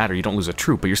doesn't matter, you don't lose a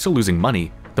troop, but you're still losing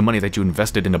money. The money that you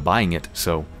invested into buying it,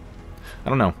 so... I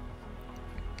don't know.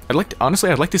 Honestly,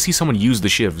 I'd like to see someone use the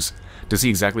shivs to see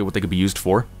exactly what they could be used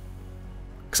for.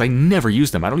 Because I never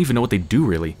use them. I don't even know what they do,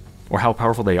 really. Or how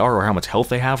powerful they are, or how much health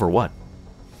they have, or what.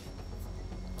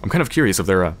 I'm kind of curious if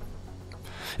they're,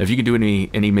 if you can do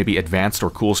any maybe advanced or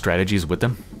cool strategies with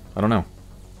them. I don't know.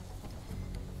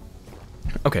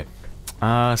 Okay.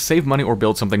 Save money or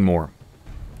build something more.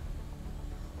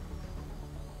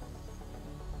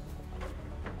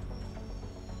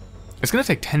 It's gonna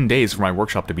take 10 days for my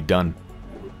workshop to be done.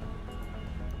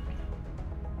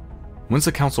 When's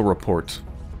the council report?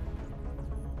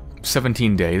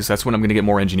 17 days. That's when I'm gonna get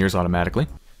more engineers automatically.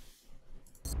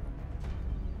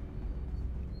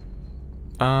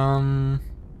 I'm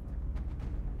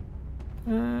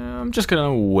just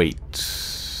gonna wait.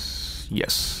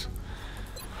 Yes.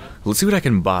 Let's see what I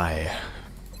can buy.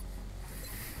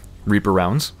 Reaper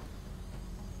rounds.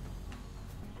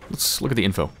 Let's look at the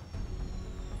info.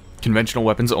 Conventional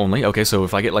weapons only. Okay, so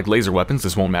if I get like laser weapons,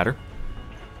 this won't matter.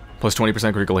 Plus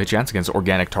 20% critical hit chance against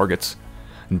organic targets.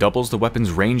 Doubles the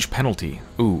weapon's range penalty.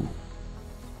 Ooh.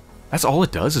 That's all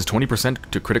it does, is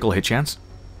 20% to critical hit chance?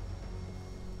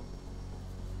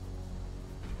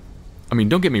 I mean,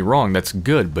 don't get me wrong, that's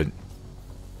good, but...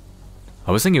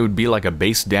 I was thinking it would be like a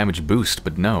base damage boost,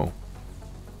 but no.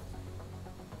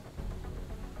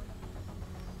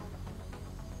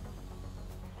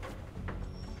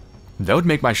 That would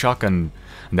make my shotgun...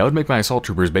 That would make my assault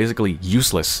troopers basically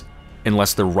useless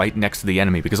unless they're right next to the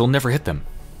enemy, because I'll never hit them.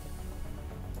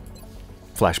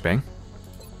 Flashbang.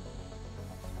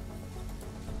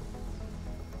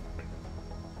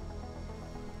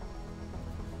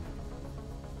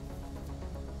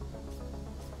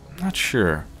 Not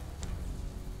sure.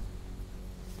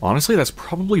 Honestly, that's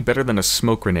probably better than a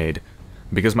smoke grenade,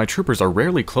 because my troopers are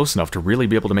rarely close enough to really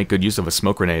be able to make good use of a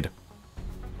smoke grenade.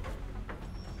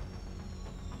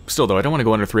 Still, though, I don't want to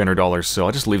go under $300, so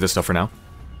I'll just leave this stuff for now.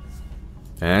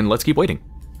 And let's keep waiting.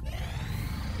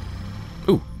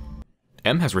 Ooh.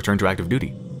 M has returned to active duty.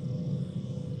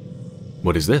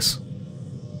 What is this?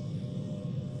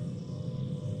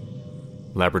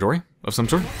 Laboratory of some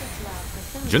sort?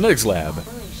 Genetics lab.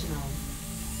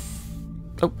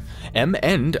 Oh, M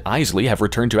and Isley have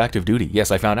returned to active duty. Yes,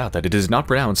 I found out that it is not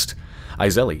pronounced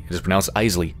Isley. It is pronounced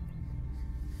Isley.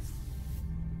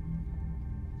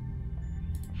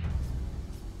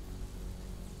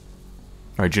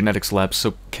 Alright, genetics lab.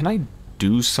 So, can I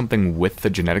do something with the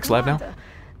genetics lab now?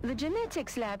 The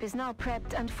genetics lab is now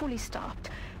prepped and fully staffed.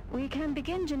 We can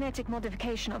begin genetic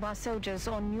modification of our soldiers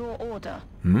on your order.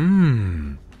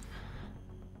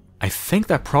 I think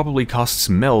that probably costs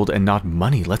meld and not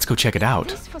money. Let's go check it out.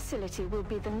 This facility will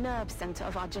be the nerve center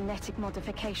of our genetic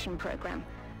modification program.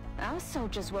 Our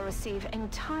soldiers will receive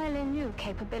entirely new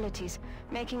capabilities,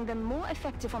 making them more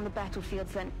effective on the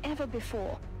battlefields than ever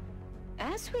before.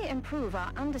 As we improve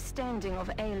our understanding of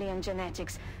alien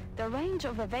genetics, the range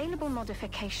of available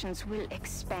modifications will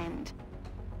expand.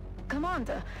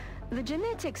 Commander, the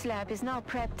genetics lab is now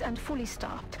prepped and fully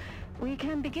staffed. We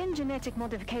can begin genetic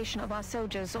modification of our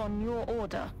soldiers on your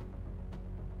order.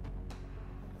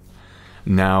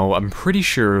 Now, I'm pretty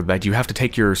sure that you have to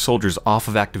take your soldiers off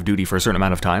of active duty for a certain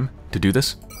amount of time to do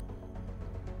this.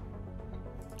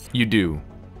 You do.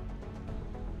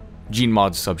 Gene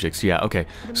mod subjects, yeah, okay.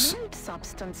 The meld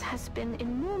substance has been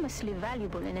enormously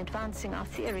valuable in advancing our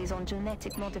theories on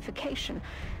genetic modification.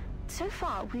 So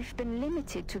far, we've been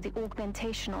limited to the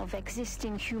augmentation of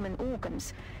existing human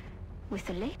organs. With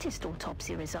the latest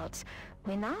autopsy results,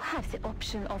 we now have the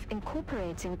option of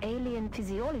incorporating alien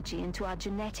physiology into our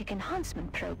genetic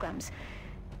enhancement programs.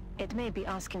 It may be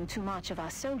asking too much of our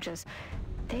soldiers.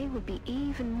 They will be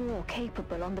even more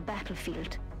capable on the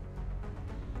battlefield.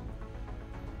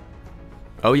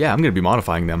 Oh yeah, I'm gonna be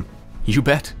modifying them. You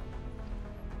bet.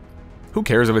 Who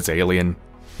cares if it's alien?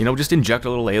 You know, just inject a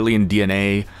little alien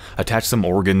DNA, attach some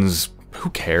organs, who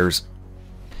cares?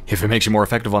 If it makes you more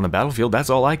effective on the battlefield,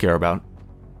 that's all I care about.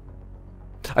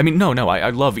 I mean, no, I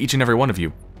love each and every one of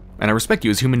you. And I respect you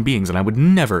as human beings, and I would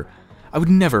never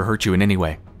hurt you in any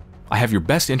way. I have your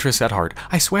best interests at heart,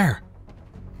 I swear.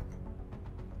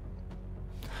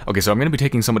 Okay, so I'm gonna be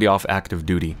taking somebody off active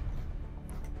duty.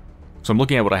 So I'm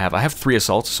looking at what I have. I have 3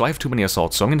 assaults, so I have too many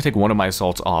assaults, so I'm gonna take one of my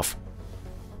assaults off.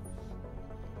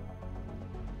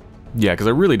 Yeah, because I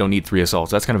really don't need 3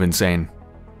 assaults. That's kind of insane.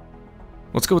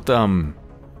 Let's go with,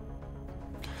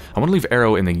 I want to leave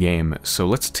Arrow in the game, so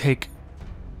let's take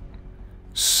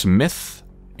Smith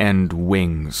and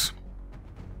Wings.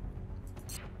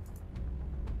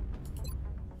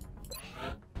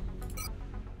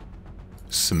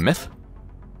 Smith?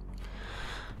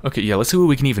 Okay, yeah, let's see what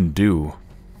we can even do.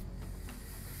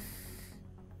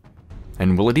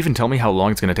 And will it even tell me how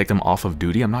long it's going to take them off of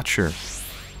duty? I'm not sure.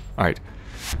 Alright.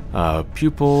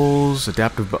 Pupils,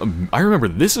 adaptive... I remember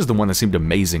this is the one that seemed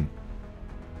amazing.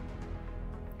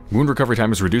 Wound recovery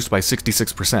time is reduced by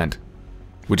 66%.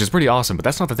 Which is pretty awesome, but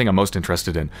that's not the thing I'm most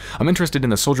interested in. I'm interested in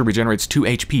the soldier regenerates 2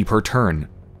 HP per turn.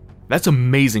 That's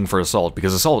amazing for Assault,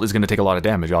 because Assault is going to take a lot of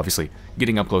damage, obviously.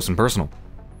 Getting up close and personal.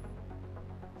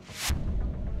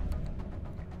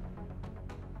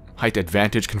 Height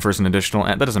advantage confers an additional...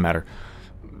 that doesn't matter.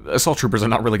 Assault troopers are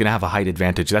not really going to have a height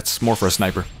advantage. That's more for a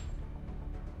sniper.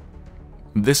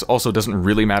 This also doesn't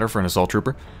really matter for an assault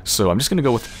trooper, so I'm just going to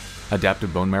go with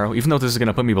adaptive bone marrow. Even though this is going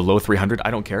to put me below 300,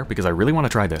 I don't care, because I really want to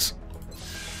try this.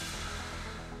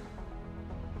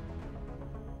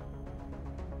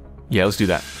 Yeah, let's do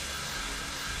that.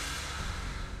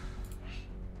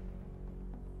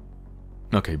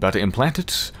 Okay, about to implant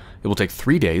it. It will take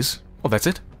 3 days. Oh, that's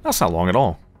it? That's not long at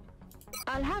all.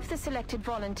 I'll have the selected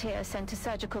volunteer sent to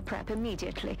surgical prep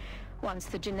immediately. Once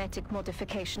the genetic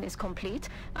modification is complete,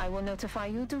 I will notify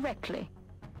you directly.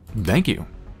 Thank you.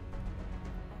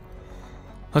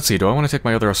 Let's see, do I want to take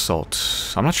my other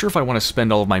assault? I'm not sure if I want to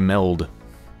spend all of my meld.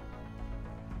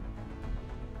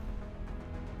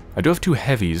 I do have 2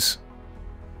 heavies.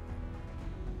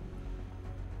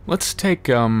 Let's take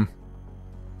M.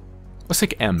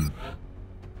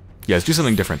 Yeah, let's do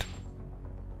something different.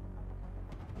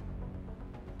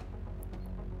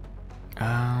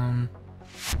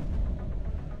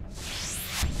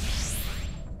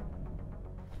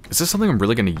 Is this something I'm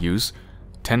really going to use?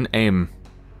 10 aim.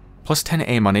 Plus 10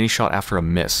 aim on any shot after a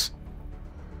miss.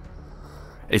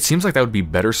 It seems like that would be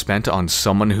better spent on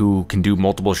someone who can do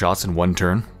multiple shots in one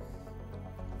turn.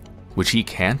 Which he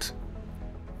can't.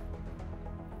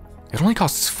 It only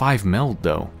costs 5 meld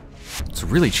though. It's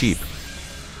really cheap.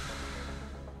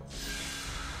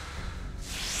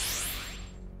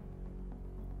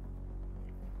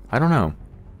 I don't know.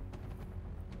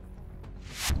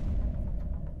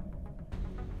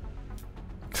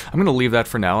 I'm going to leave that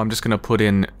for now. I'm just going to put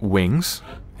in wings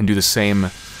and do the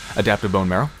same adaptive bone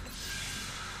marrow.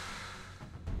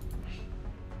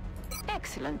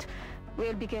 Excellent.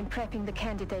 We'll begin prepping the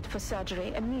candidate for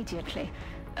surgery immediately.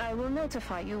 I will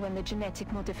notify you when the genetic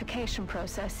modification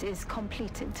process is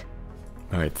completed.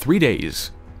 Alright, 3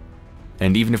 days.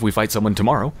 And even if we fight someone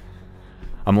tomorrow,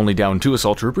 I'm only down 2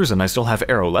 assault troopers and I still have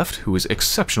Arrow left, who is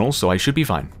exceptional, so I should be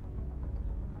fine.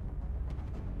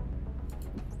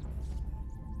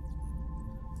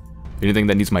 Anything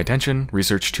that needs my attention,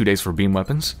 research 2 days for beam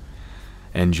weapons.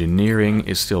 Engineering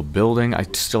is still building. I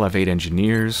still have 8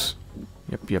 engineers.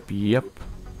 Yep.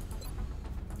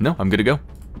 No, I'm good to go.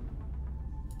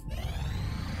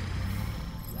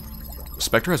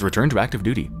 Spectre has returned to active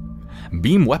duty.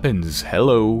 Beam weapons,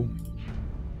 hello.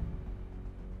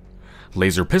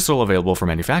 Laser pistol available for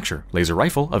manufacture. Laser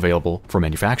rifle available for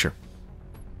manufacture.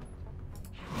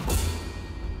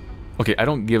 Okay, I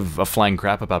don't give a flying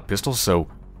crap about pistols, so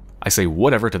I say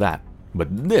whatever to that.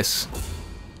 But this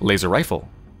laser rifle,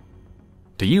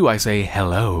 to you I say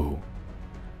hello.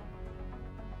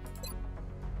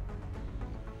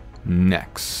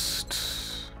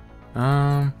 Next.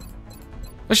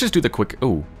 Let's just do the quick...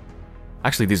 Oh.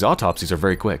 Actually, these autopsies are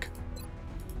very quick.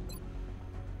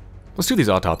 Let's do these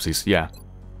autopsies, yeah.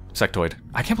 Sectoid.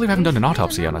 I can't believe I haven't done an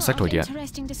autopsy on a sectoid yet.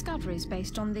 Interesting discoveries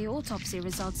based on the autopsy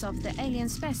results of the alien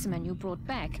specimen you brought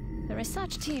back. The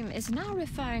research team is now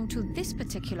referring to this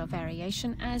particular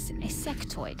variation as a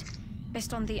sectoid,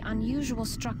 based on the unusual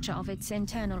structure of its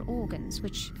internal organs,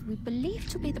 which we believe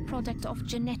to be the product of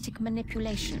genetic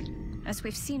manipulation. As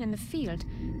we've seen in the field,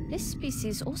 this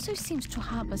species also seems to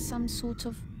harbor some sort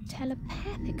of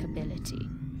telepathic ability.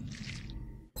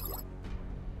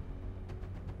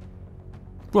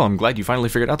 Well, I'm glad you finally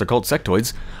figured out they're called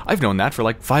sectoids. I've known that for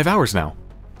like 5 hours now.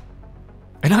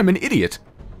 And I'm an idiot.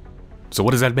 So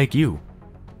what does that make you?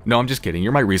 No, I'm just kidding.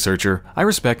 You're my researcher. I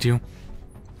respect you.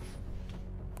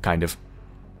 Kind of.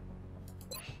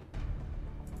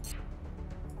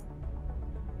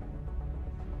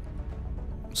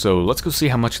 So let's go see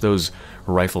how much those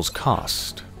rifles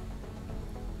cost.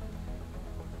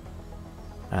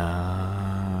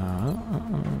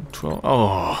 12.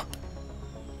 Oh.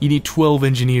 You need 12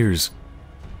 engineers.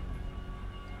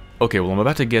 Okay, well, I'm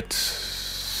about to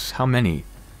get... How many?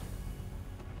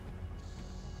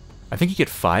 I think you get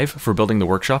 5 for building the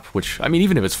workshop, which, I mean,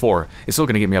 even if it's 4, it's still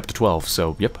going to get me up to 12,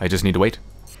 so, yep, I just need to wait.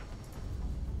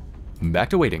 Back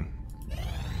to waiting.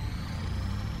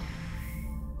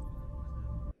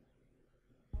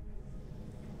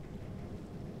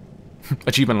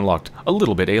 Achievement unlocked. A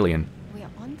little bit alien. We are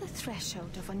on the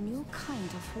threshold of a new kind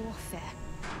of warfare.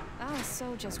 Our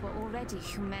soldiers were already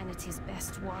humanity's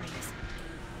best warriors.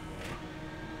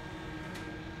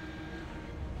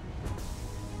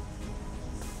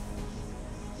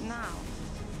 Now,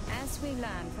 as we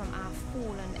learn from our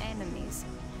fallen enemies,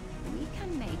 we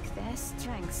can make their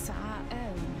strengths our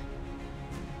own.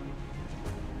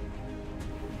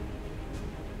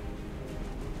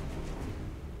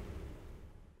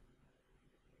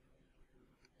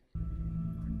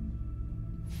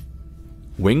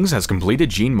 Wings has completed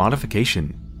gene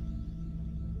modification.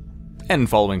 And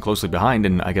following closely behind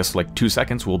in, I guess, like 2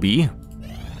 seconds will be...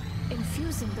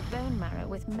 Infusing the bone marrow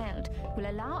with meld will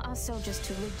allow our soldiers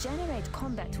to regenerate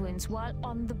combat wounds while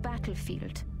on the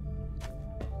battlefield.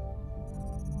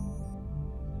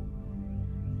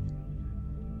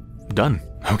 Done.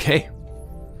 Okay.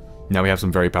 Now we have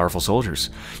some very powerful soldiers.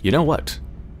 You know what?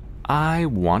 I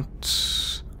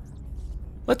want...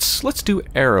 Let's do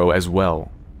Arrow as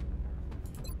well.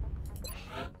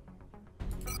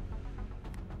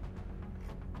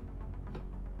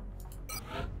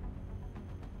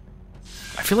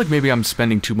 I feel like maybe I'm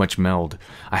spending too much meld.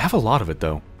 I have a lot of it,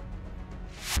 though.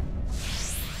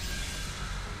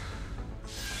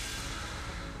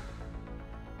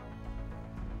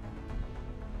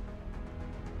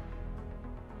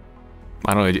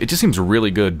 I don't know, it just seems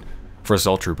really good for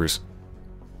assault troopers.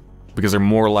 Because they're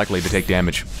more likely to take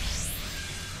damage.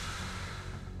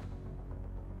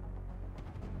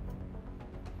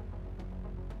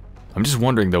 I'm just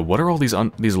wondering, though, what are all these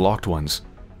locked ones?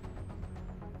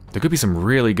 There could be some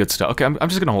really good stuff. Okay, I'm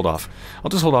just gonna hold off. I'll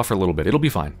just hold off for a little bit. It'll be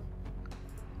fine.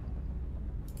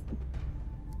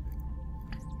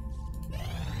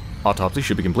 Autopsy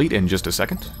should be complete in just a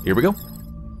second. Here we go.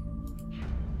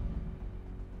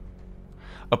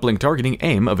 Uplink targeting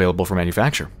aim available for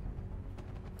manufacture.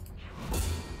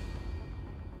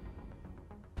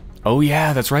 Oh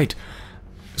yeah, that's right.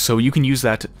 So you can use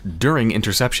that during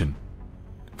interception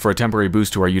for a temporary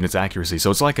boost to our unit's accuracy. So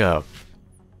it's like a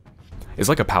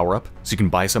power-up. So you can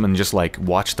buy some and just like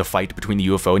watch the fight between the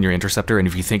UFO and your interceptor, and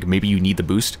if you think maybe you need the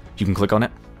boost, you can click on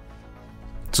it.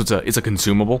 So it's a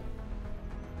consumable.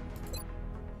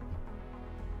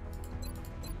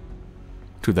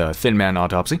 To the Thin Man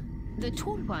autopsy. The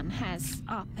Tall One has,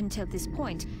 up until this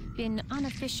point, been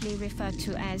unofficially referred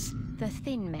to as the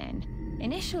Thin Man.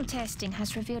 Initial testing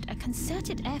has revealed a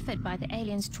concerted effort by the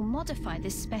aliens to modify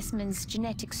this specimen's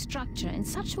genetic structure in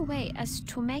such a way as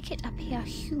to make it appear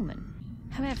human.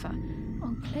 However,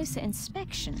 on closer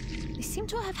inspection, they seem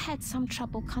to have had some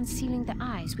trouble concealing the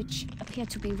eyes, which appear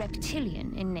to be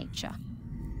reptilian in nature.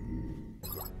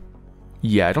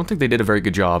 Yeah, I don't think they did a very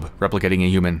good job replicating a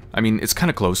human. I mean, it's kind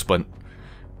of close, but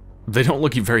they don't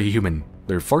look very human.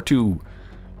 They're far too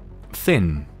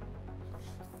thin.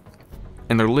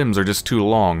 And their limbs are just too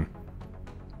long.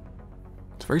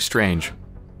 It's very strange.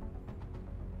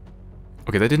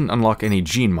 Okay, that didn't unlock any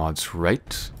gene mods,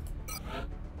 right?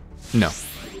 No.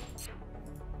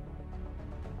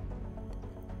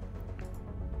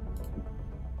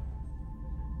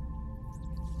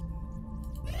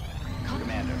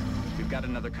 Commander, we've got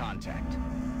another contact.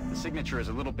 The signature is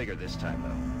a little bigger this time,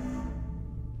 though.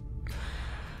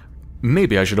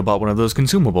 Maybe I should have bought one of those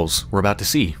consumables we're about to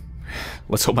see.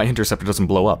 Let's hope my interceptor doesn't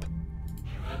blow up.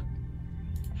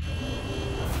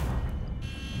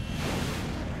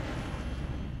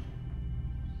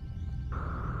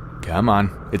 Come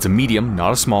on. It's a medium,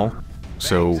 not a small.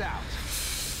 So,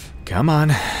 come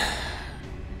on.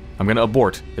 I'm gonna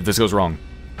abort if this goes wrong.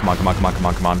 Come on, come on, come on, come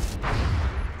on, come on.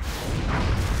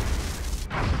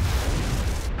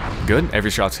 Good.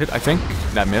 Every shot's hit, I think.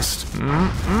 That missed.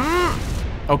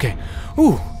 Okay.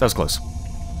 Ooh, that was close.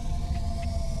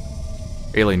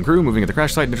 Alien crew moving at the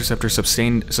crash site. Interceptor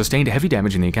sustained heavy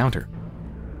damage in the encounter.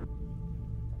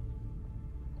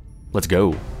 Let's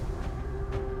go.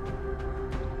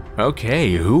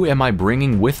 Okay, who am I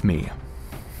bringing with me?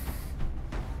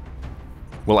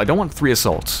 Well, I don't want 3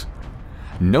 assaults.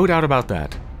 No doubt about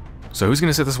that. So who's going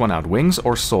to sit this one out? Wings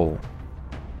or Soul?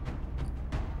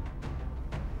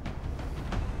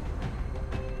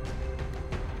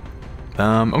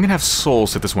 I'm going to have Soul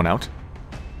sit this one out.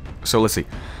 So let's see.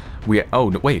 Oh,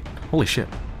 no, wait. Holy shit.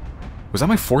 Was that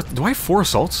my 4th? Do I have 4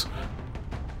 assaults?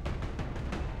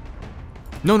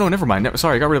 No, never mind.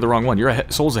 Sorry, I got rid of the wrong one.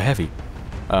 Soul's a heavy.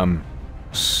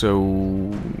 So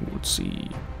let's see.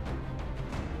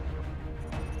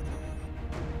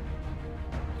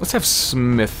 Let's have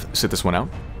Smith sit this one out.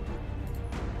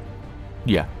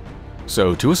 Yeah.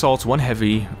 So 2 assaults, 1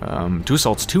 heavy, 2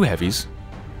 assaults, 2 heavies.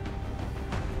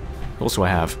 What else do I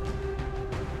have?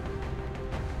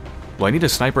 Well, I need a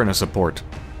sniper and a support.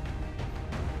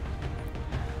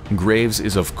 Graves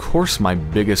is, of course, my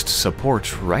biggest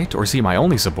support, right? Or is he my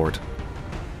only support?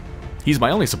 He's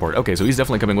my only support. Okay, so he's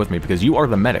definitely coming with me, because you are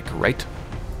the medic, right?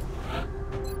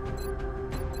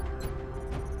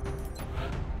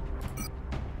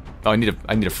 Oh, I need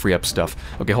to free up stuff.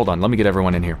 Okay, hold on. Let me get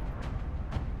everyone in here.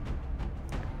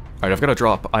 Alright, I've got to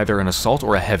drop either an assault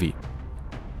or a heavy.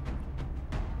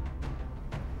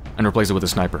 And replace it with a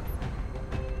sniper.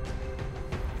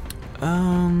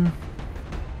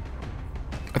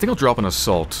 I think I'll drop an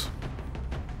assault.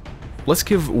 Let's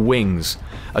give Wings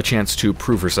a chance to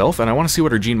prove herself, and I want to see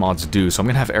what her gene mods do, so I'm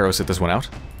going to have Arrow sit this one out.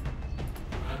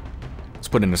 Let's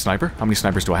put in a sniper. How many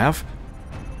snipers do I have?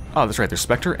 Oh, that's right, there's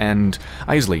Spectre and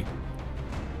Isley.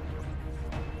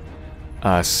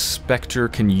 Spectre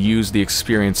can use the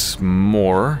experience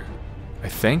more, I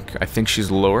think. I think she's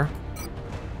lower.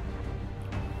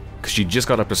 Because she just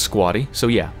got up to Squatty, so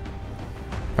yeah.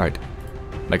 Alright.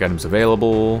 Mech items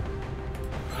available.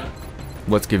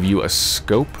 Let's give you a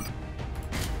scope.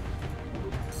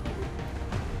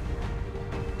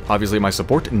 Obviously, my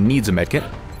support needs a medkit.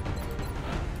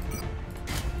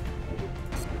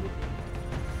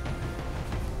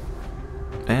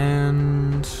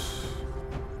 And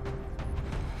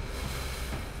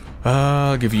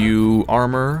I'll give you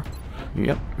armor.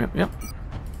 Yep.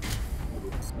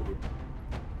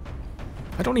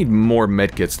 I don't need more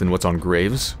medkits than what's on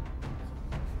Graves.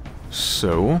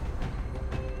 So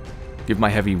give my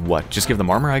heavy what? Just give them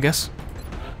armor, I guess?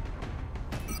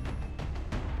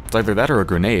 It's either that or a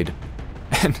grenade.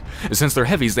 And since they're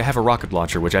heavies, they have a rocket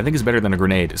launcher, which I think is better than a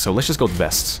grenade, so let's just go with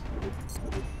vests.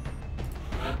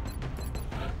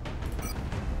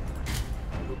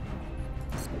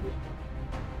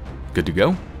 Good to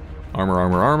go. Armor,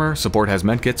 armor, armor. Support has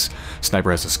medkits.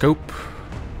 Sniper has a scope.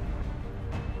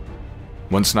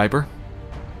 One sniper.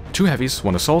 2 heavies,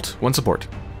 1 assault, 1 support.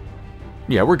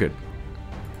 Yeah, we're good.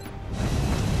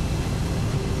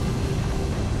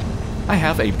 I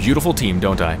have a beautiful team,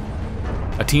 don't I?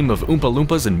 A team of Oompa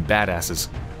Loompas and badasses.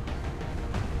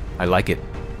 I like it.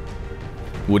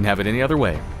 Wouldn't have it any other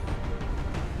way.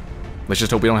 Let's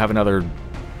just hope we don't have another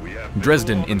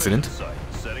Dresden incident.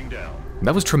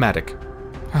 That was traumatic.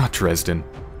 Ah, Dresden.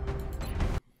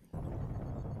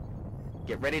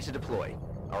 Get ready to deploy.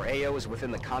 Our AO is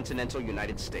within the continental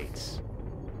United States.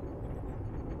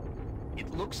 It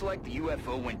looks like the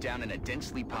UFO went down in a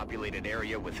densely populated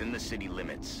area within the city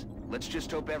limits. Let's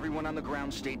just hope everyone on the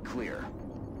ground stayed clear.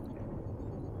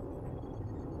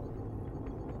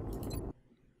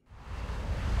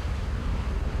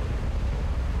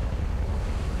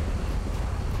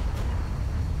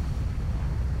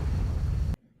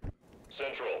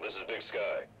 Central, this is Big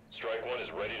Sky. Strike 1 is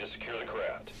ready to secure the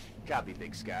craft. Copy,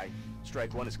 Big Sky.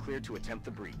 Strike 1 is cleared to attempt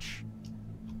the breach.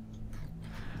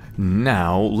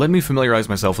 Now, let me familiarize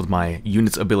myself with my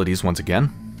unit's abilities once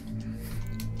again,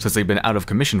 since they've been out of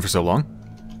commission for so long.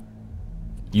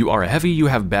 You are a heavy, you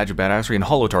have Badge of Badassery and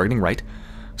Hollow Targeting, right?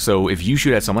 So if you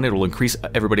shoot at someone, it will increase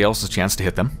everybody else's chance to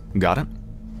hit them. Got it?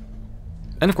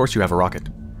 And of course you have a rocket.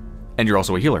 And you're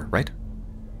also a healer, right?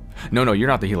 No, you're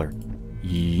not the healer.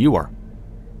 You are.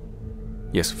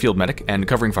 Yes, Field Medic, and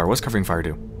Covering Fire. What's Covering Fire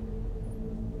do?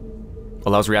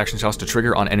 Allows reaction shots to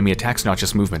trigger on enemy attacks, not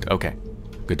just movement. Okay.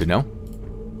 Good to know.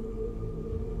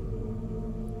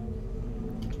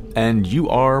 And you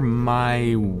are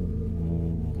my...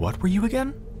 What were you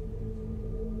again?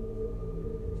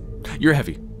 You're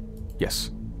heavy.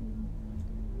 Yes.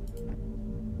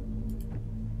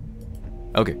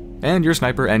 Okay. And you're a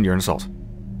sniper and you're an assault.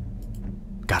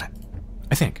 Got it.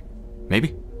 I think.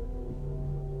 Maybe?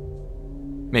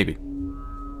 Maybe.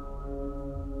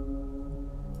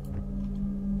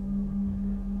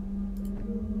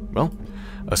 Well,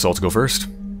 assaults go first.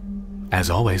 As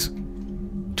always.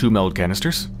 2 meld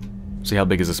canisters. See, how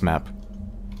big is this map?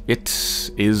 It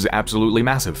is absolutely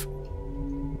massive.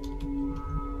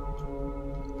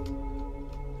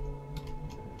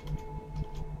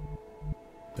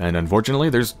 And unfortunately,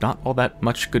 there's not all that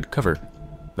much good cover.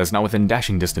 That's not within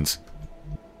dashing distance.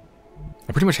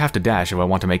 I pretty much have to dash if I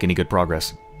want to make any good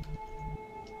progress.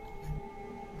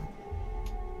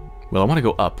 Well, I want to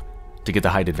go up to get the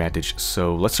height advantage,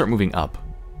 so let's start moving up.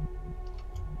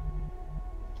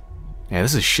 Yeah,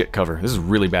 this is shit cover. This is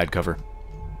really bad cover.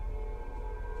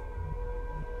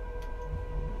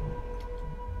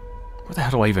 Where the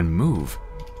hell do I even move?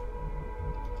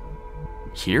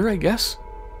 Here, I guess?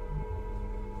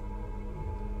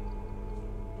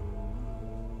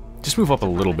 Just move up a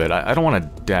little bit. I don't want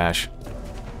to dash.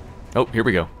 Oh, here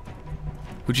we go.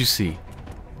 Who'd you see?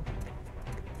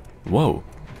 Whoa.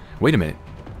 Wait a minute.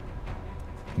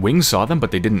 Wings saw them,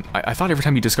 but they didn't. I thought every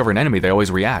time you discover an enemy, they always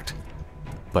react.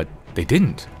 But they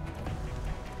didn't.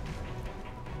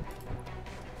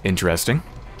 Interesting.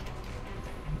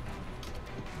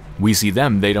 We see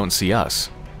them, they don't see us.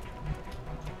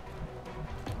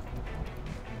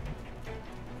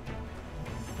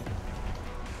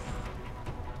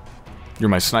 You're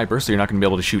my sniper, so you're not going to be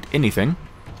able to shoot anything.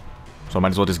 So I might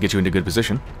as well just get you into good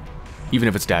position. Even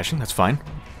if it's dashing, that's fine.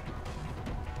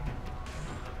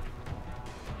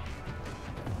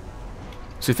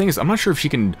 So the thing is, I'm not sure if she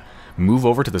can move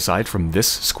over to the side from this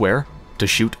square to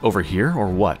shoot over here, or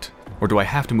what? Or do I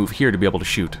have to move here to be able to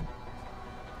shoot?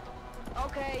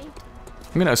 Okay.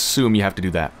 I'm going to assume you have to do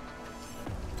that.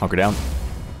 Hunker down.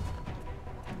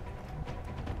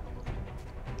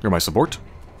 You're my support.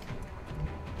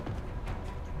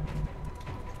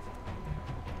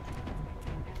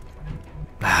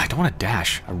 I don't want to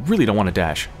dash. I really don't want to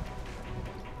dash.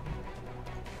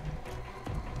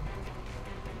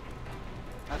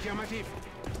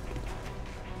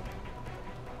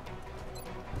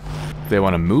 If they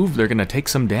want to move, they're going to take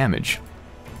some damage.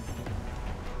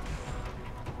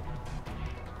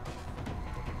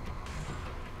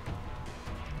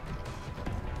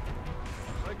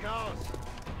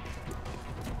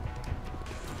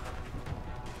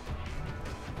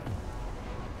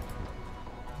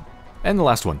 And the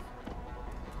last one.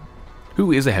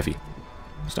 Who is a heavy?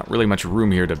 There's not really much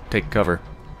room here to take cover.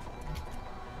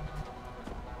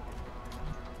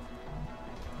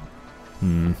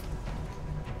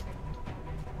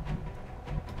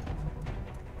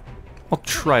 I'll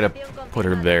try to put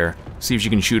her there. See if you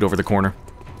can shoot over the corner.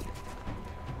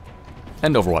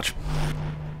 And Overwatch.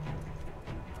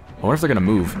 I wonder if they're gonna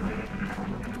move.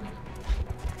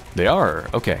 They are.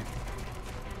 Okay.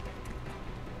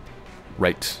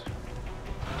 Right.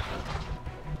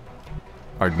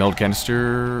 Alright, meld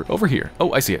canister over here.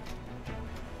 Oh, I see it.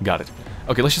 Got it.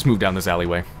 Okay, let's just move down this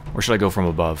alleyway. Or should I go from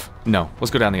above? No,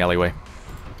 let's go down the alleyway.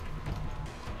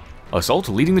 Assault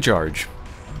leading the charge.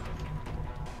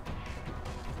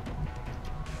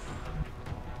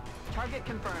 Target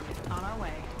confirmed. On our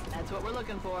way. That's what we're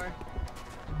looking for.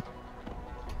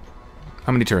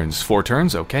 How many turns? 4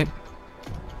 turns? Okay.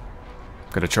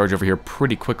 Gotta charge over here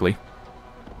pretty quickly.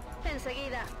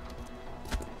 Enseguida.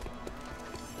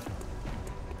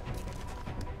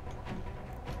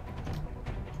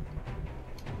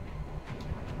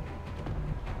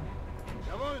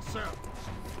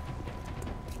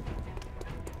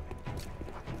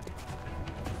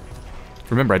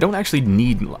 Remember, I don't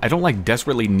like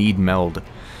desperately need meld,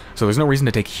 so there's no reason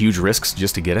to take huge risks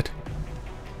just to get it.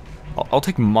 I'll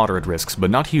take moderate risks,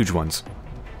 but not huge ones.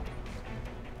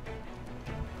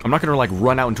 I'm not gonna like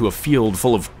run out into a field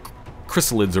full of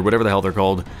chrysalids or whatever the hell they're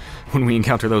called when we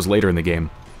encounter those later in the game.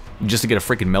 Just to get a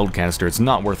freaking meld canister, it's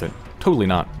not worth it. Totally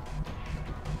not.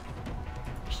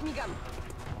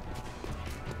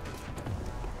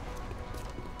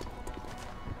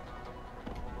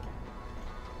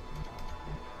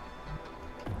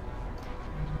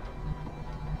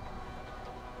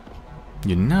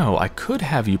 You know, I could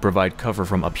have you provide cover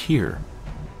from up here.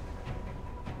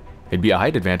 It'd be a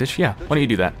height advantage. Yeah, why don't you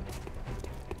do that?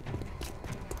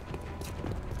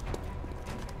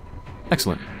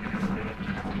 Excellent.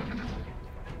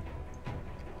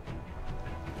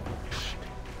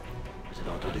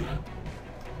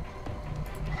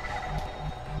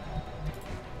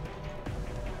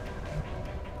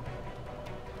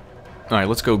 Alright,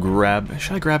 let's go grab...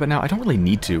 Should I grab it now? I don't really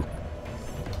need to.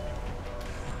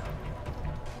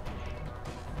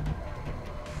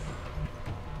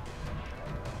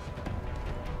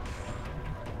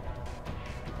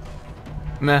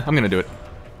 Meh, I'm gonna do it.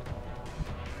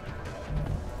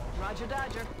 Roger,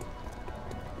 Dodger.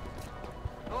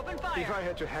 Open fire. If I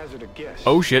had to hazard a guess,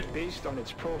 Oh shit. based on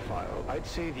its profile, I'd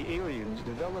say the aliens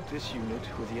developed this unit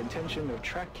with the intention of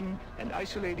tracking and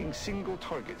isolating single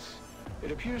targets.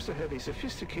 It appears to have a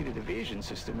sophisticated evasion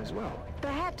system as well.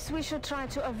 Perhaps we should try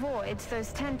to avoid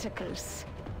those tentacles.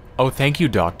 Oh, thank you,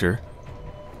 Doctor.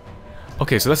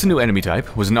 Okay, so that's a new enemy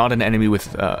type. Was not an enemy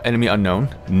with enemy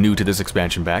unknown. New to this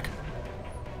expansion pack.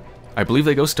 I believe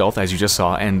they go stealth, as you just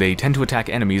saw, and they tend to attack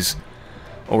enemies,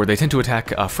 or they tend to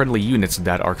attack friendly units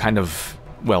that are kind of,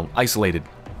 well, isolated.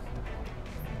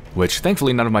 Which,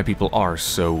 thankfully, none of my people are,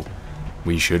 so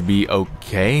we should be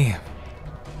okay.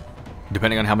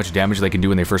 Depending on how much damage they can do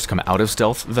when they first come out of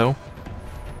stealth, though.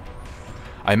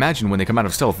 I imagine when they come out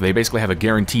of stealth, they basically have a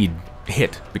guaranteed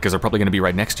hit, because they're probably going to be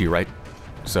right next to you, right?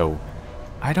 So,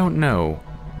 I don't know.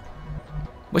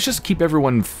 Let's just keep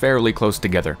everyone fairly close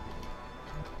together.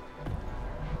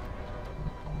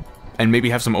 And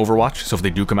maybe have some Overwatch, so if they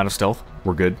do come out of stealth,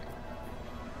 we're good.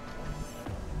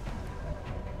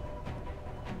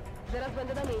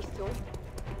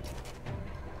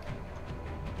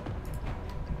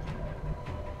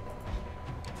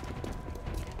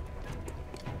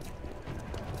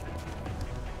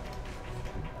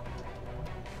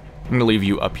 I'm gonna leave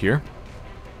you up here.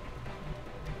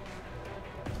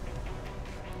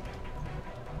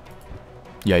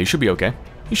 Yeah, you should be okay.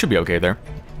 You should be okay there.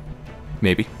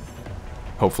 Maybe.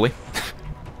 Hopefully.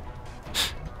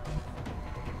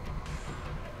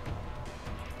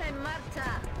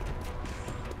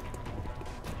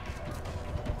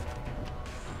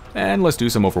 And let's do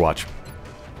some Overwatch.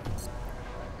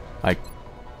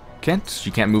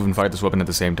 You can't move and fire this weapon at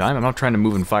the same time. I'm not trying to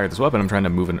move and fire this weapon, I'm trying to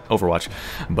move and Overwatch.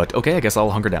 But okay, I guess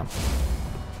I'll hunker down.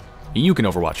 You can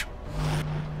Overwatch.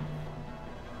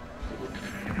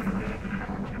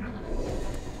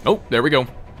 Oh, there we go.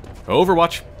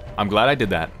 Overwatch. I'm glad I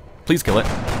did that. Please kill it.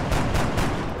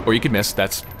 Or you could miss.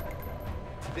 That's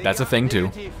a thing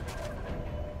too.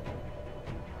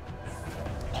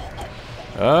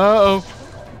 Uh-oh.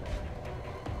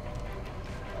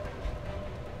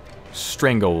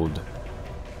 Strangled.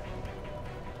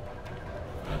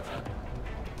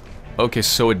 Okay,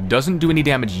 so it doesn't do any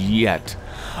damage yet.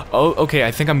 Oh, okay, I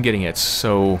think I'm getting it.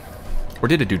 So, or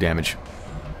did it do damage?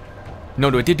 No,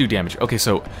 it did do damage. Okay,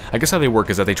 so I guess how they work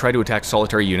is that they try to attack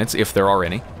solitary units, if there are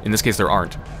any. In this case, there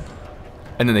aren't.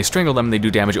 And then they strangle them and they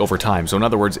do damage over time. So in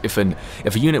other words, if a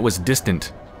unit was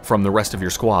distant from the rest of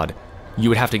your squad, you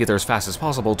would have to get there as fast as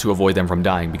possible to avoid them from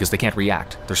dying, because they can't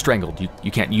react. They're strangled.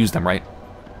 You can't use them, right?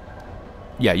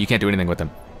 Yeah, you can't do anything with them.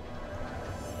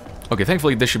 Okay,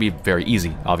 thankfully this should be very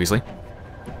easy, obviously.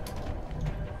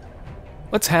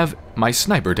 Let's have my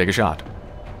sniper take a shot.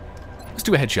 Let's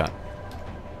do a headshot.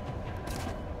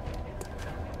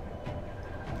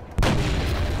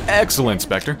 Excellent,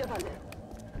 Spectre.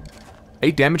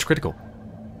 8 damage critical.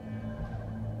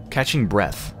 Catching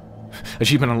breath.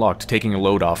 Achievement unlocked, taking a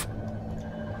load off.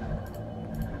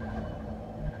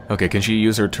 Okay, can she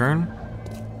use her turn?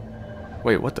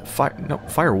 Wait, what the? Fire? No,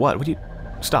 fire what? What do you...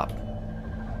 Stop.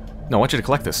 No, I want you to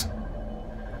collect this.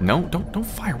 No, don't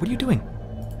fire. What are you doing?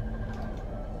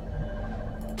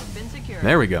 Been secured.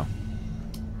 There we go.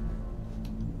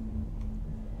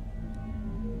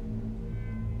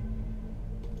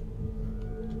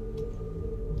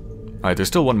 Alright, there's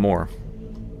still one more.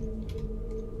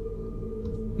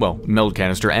 Well, meld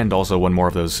canister and also one more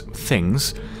of those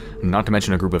things. Not to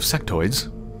mention a group of sectoids.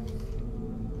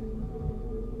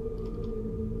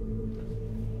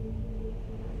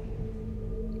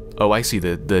 Oh, I see.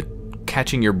 The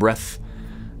catching your breath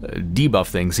debuff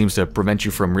thing seems to prevent you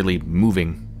from really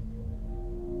moving.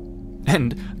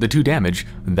 And the 2 damage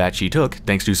that she took,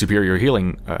 thanks to superior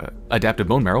healing, adaptive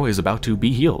bone marrow, is about to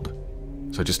be healed.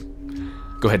 So just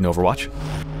go ahead and overwatch.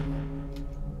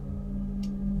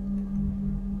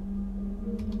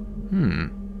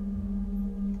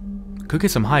 Could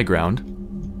get some high ground.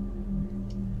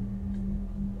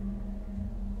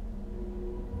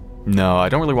 No, I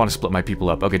don't really want to split my people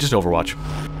up. Okay, just overwatch.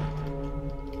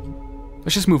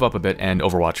 Let's just move up a bit and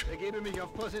overwatch.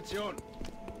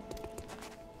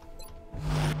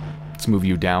 Let's move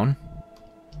you down.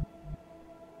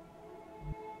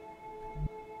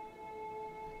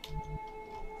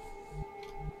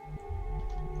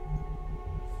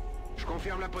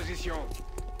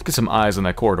 Let's get some eyes on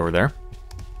that corridor there.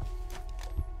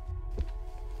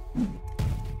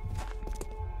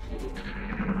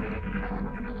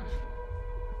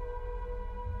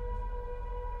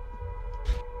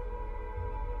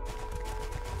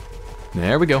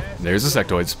 There we go. There's the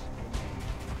sectoids.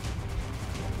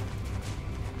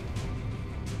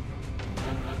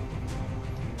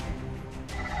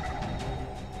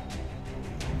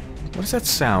 What is that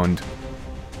sound?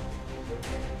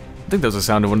 I think that was the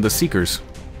sound of one of the Seekers.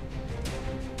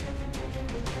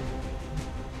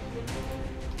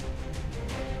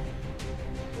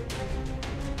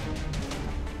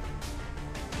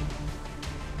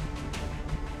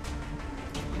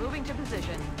 Moving to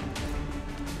position.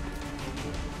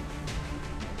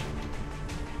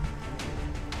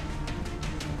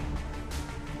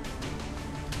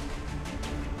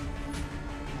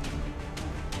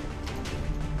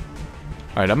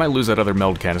 Alright, I might lose that other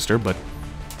meld canister, but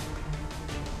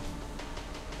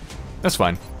that's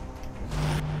fine.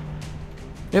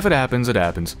 If it happens, it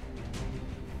happens.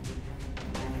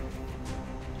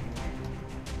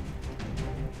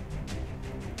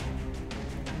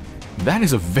 That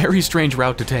is a very strange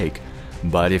route to take,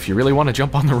 but if you really want to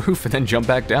jump on the roof and then jump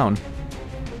back down,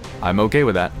 I'm okay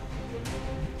with that.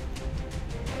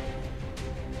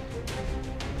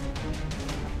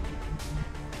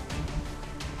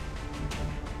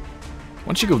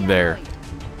 Why don't you go there?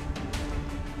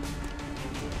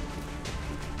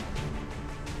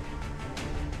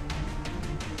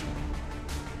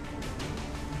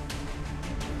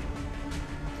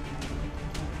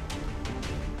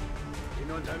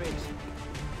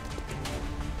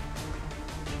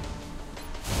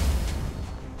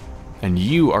 And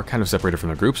you are kind of separated from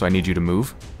the group, so I need you to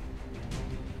move.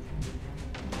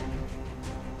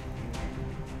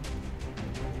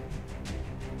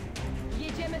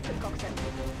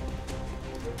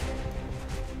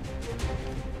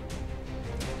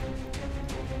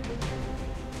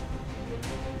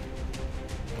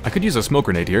 I could use a smoke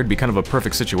grenade here. It'd be kind of a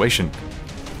perfect situation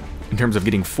in terms of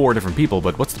getting 4 different people,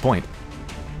 but what's the point?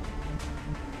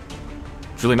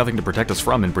 There's really nothing to protect us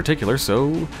from in particular,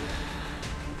 so...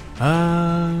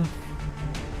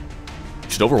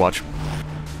 should overwatch.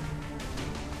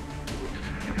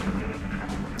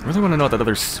 I really want to know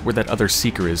where that other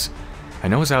Seeker is. I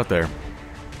know it's out there.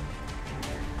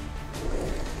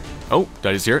 Oh, did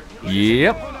I just hear it?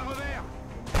 Yep.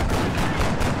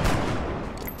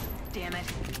 Damn it.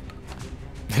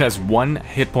 It has 1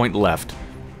 hit point left.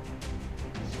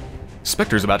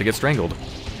 Spectre's about to get strangled.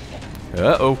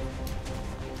 Uh-oh.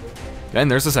 And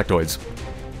there's the sectoids.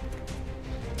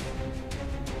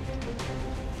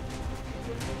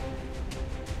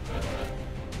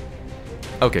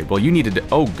 Okay, well you needed to...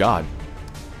 Oh god.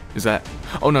 Is that...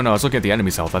 Oh no, I was looking at the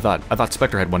enemy's health. I thought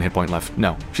Spectre had 1 hit point left.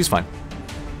 No, she's fine.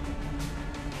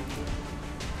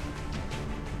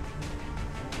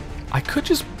 I could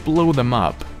just blow them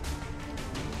up.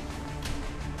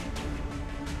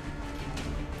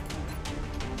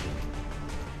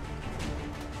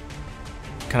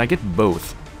 Can I get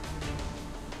both?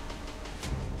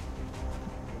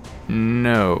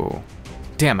 No.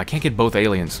 Damn, I can't get both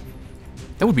aliens.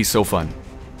 That would be so fun.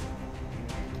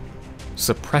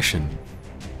 Suppression.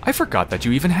 I forgot that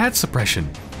you even had suppression.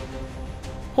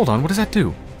 Hold on, what does that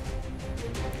do?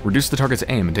 Reduce the target's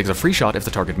aim and takes a free shot if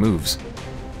the target moves.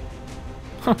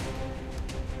 Huh.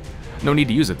 No need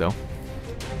to use it, though.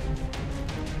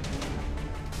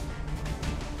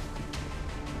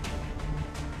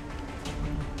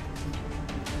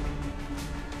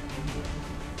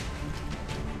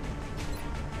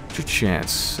 What's your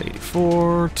chance?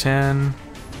 84, 10...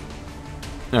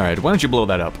 Alright, why don't you blow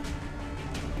that up?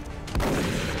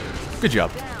 Good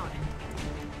job.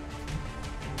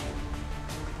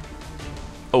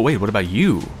 Oh wait, what about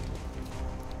you?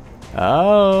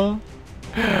 Oh...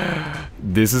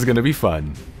 This is gonna be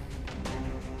fun.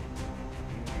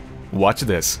 Watch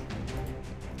this.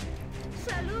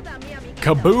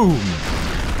 Kaboom!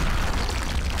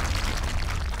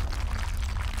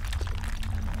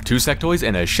 2 sectoids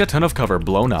and a shit ton of cover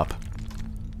blown up.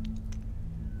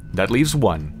 That leaves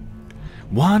one.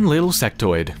 One little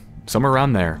sectoid. Somewhere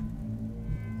around there.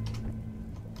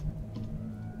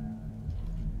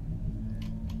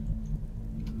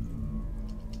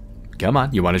 Come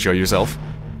on, you want to show yourself?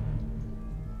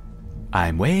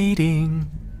 I'm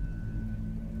waiting.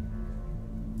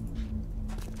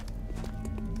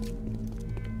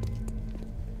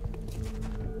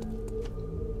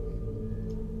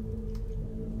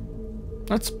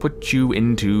 Let's put you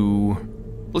into...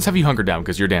 Let's have you hunker down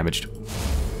because you're damaged.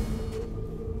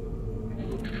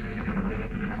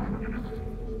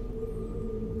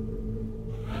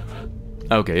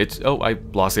 Okay, it's... Oh, I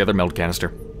lost the other meld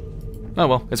canister. Oh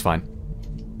well, it's fine.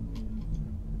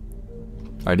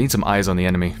 I need some eyes on the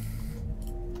enemy.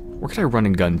 Where could I run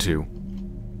and gun to?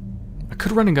 I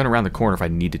could run and gun around the corner if I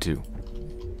needed to.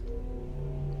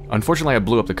 Unfortunately, I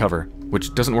blew up the cover,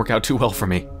 which doesn't work out too well for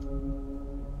me.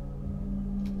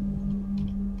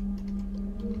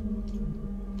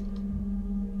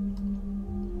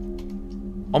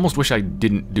 Almost wish I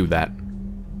didn't do that.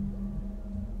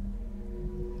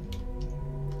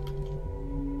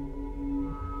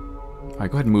 Alright,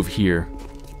 go ahead and move here.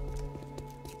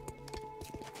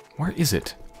 Where is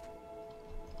it?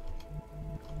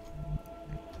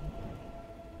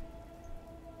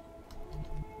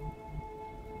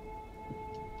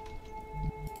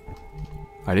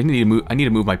 I need to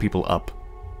move my people up.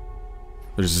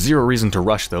 There's zero reason to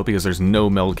rush though, because there's no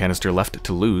meld canister left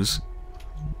to lose.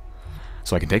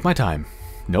 So I can take my time.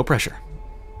 No pressure.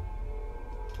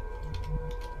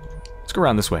 Let's go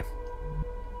around this way.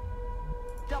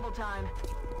 Double time.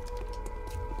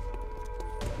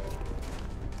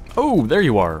 Oh, there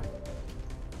you are.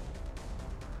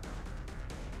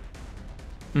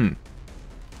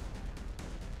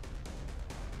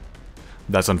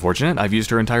 That's unfortunate. I've used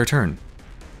her entire turn.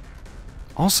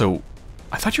 Also,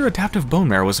 I thought your adaptive bone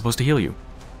marrow was supposed to heal you.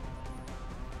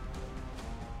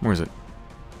 Where is it?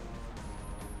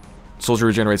 Soldier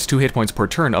regenerates 2 hit points per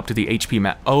turn up to the HP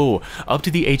max. Oh, up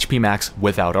to the HP max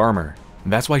without armor.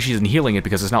 That's why she isn't healing it,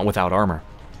 because it's not without armor.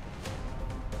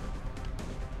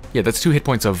 Yeah, that's 2 hit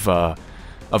points of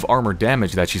armor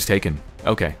damage that she's taken.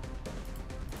 Okay.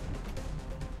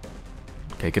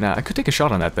 Okay, I could take a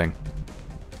shot on that thing.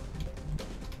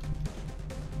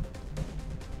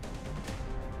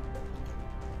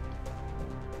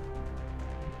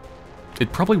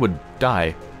 It probably would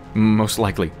die, most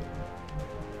likely.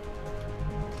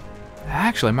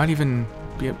 Actually, I might even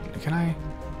be able... Can I?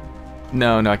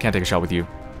 No, I can't take a shot with you.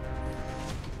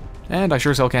 And I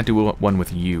sure as hell can't do one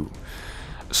with you.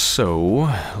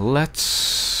 So,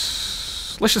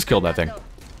 let's just kill that thing.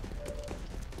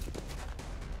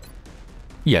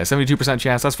 Yeah, 72%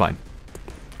 chance, that's fine.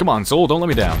 Come on, soul, don't let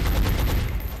me down.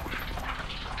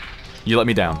 You let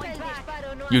me down.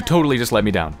 You totally just let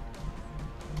me down.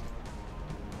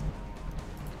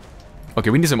 Okay,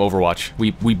 we need some Overwatch.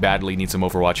 We badly need some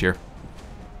Overwatch here.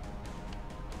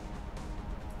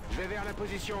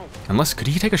 Unless, could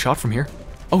he take a shot from here?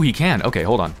 Oh, he can. Okay,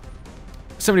 hold on.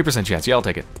 70% chance. Yeah, I'll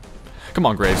take it. Come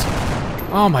on, Graves.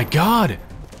 Oh my god!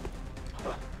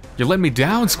 You're letting me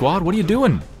down, squad. What are you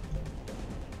doing?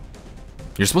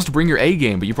 You're supposed to bring your A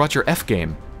game, but you brought your F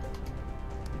game.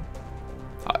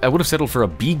 I would have settled for a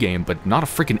B game, but not a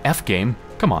freaking F game.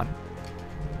 Come on.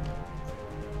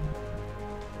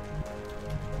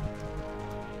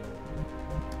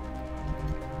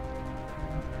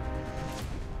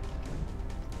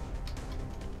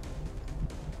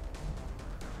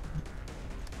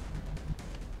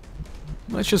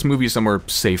 Let's just move you somewhere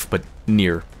safe, but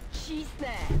near. She's there.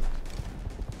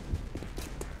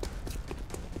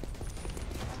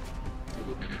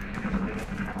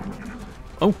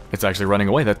 Oh, it's actually running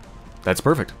away. That's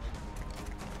perfect.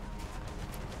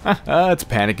 It's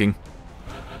panicking.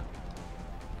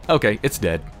 Okay, it's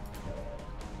dead.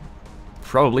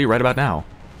 Probably right about now.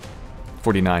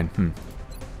 49,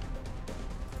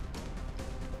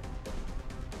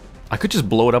 I could just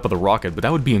blow it up with a rocket, but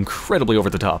that would be incredibly over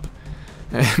the top.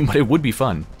 But it would be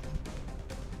fun.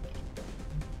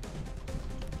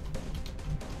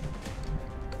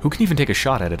 Who can even take a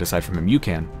shot at it aside from him? You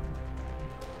can.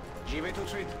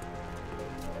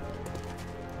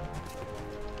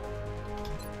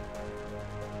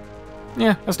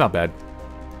 Yeah, that's not bad.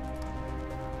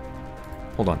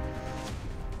 Hold on.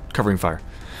 Covering fire.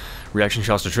 Reaction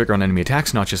shots to trigger on enemy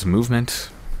attacks, not just movement.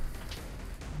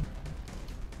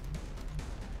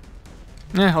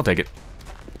 I'll take it.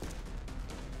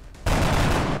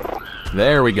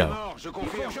 There we go.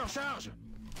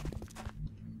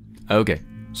 Okay,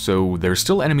 so there's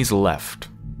still enemies left.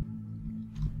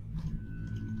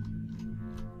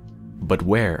 But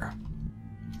where?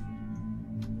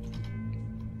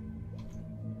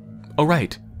 Oh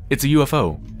right, it's a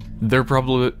UFO. They're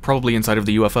probably inside of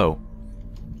the UFO.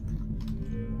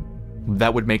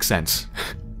 That would make sense.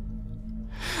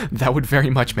 That would very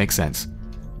much make sense.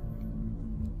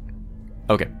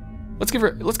 Okay, let's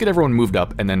get everyone moved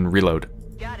up and then reload.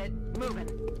 Got it. Moving.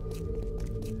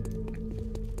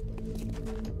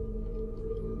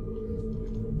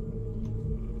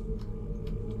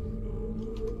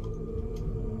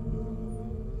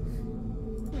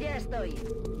 Ya estoy.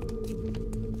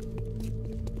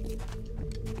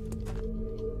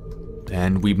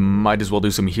 And we might as well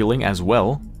do some healing as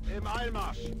well.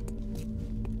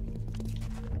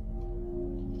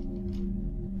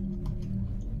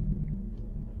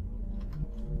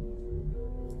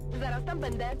 Zaraz tam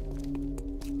będę.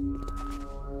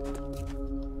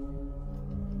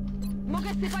 Mogę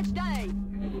sypać dalej.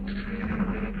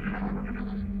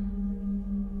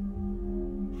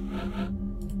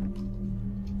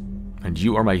 And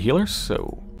you are my healer,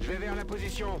 so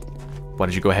why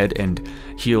don't you go ahead and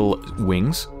heal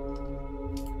Wings?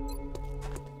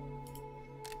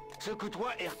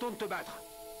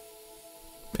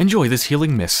 Enjoy this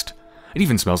healing mist. It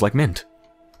even smells like mint.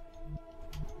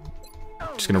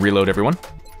 Just gonna reload everyone.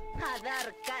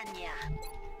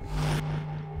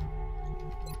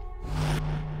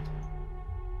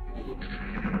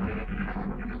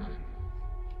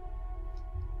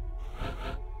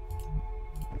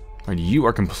 And you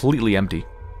are completely empty.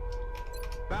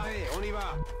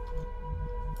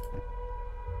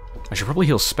 I should probably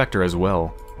heal Spectre as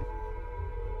well.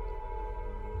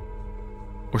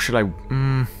 Or should I...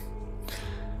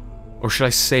 Or should I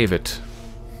save it?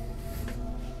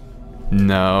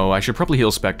 No, I should probably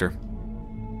heal Spectre.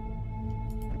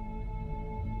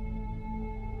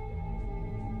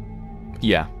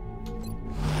 Yeah.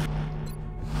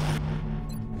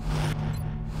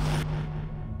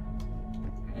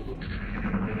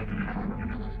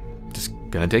 Just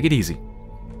gonna take it easy.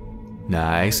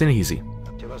 Nice and easy.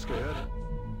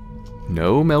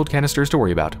 No meld canisters to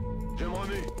worry about.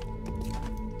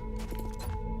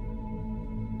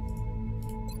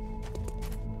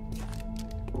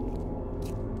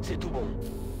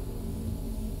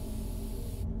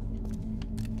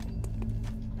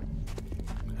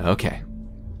 Okay.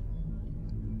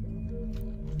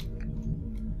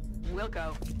 We'll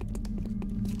go.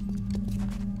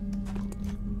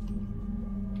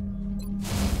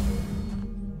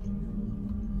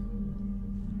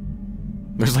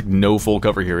 There's like no full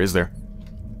cover here, is there?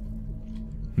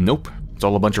 Nope. It's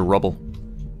all a bunch of rubble.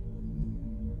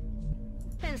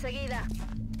 Enseguida.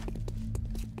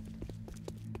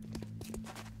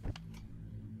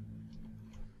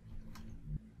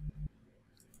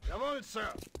 Come on, sir.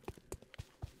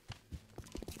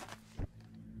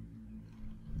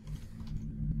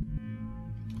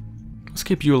 Let's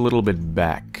keep you a little bit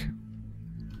back.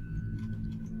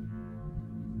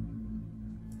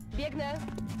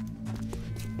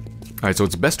 Alright, so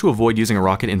it's best to avoid using a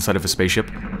rocket inside of a spaceship,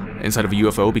 inside of a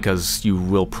UFO, because you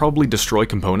will probably destroy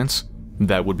components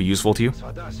that would be useful to you.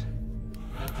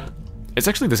 It's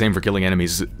actually the same for killing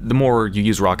enemies. The more you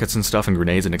use rockets and stuff and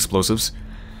grenades and explosives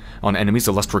on enemies,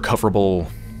 the less recoverable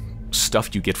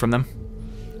stuff you get from them.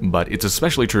 But it's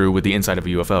especially true with the inside of a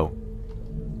UFO.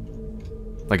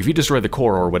 Like, if you destroy the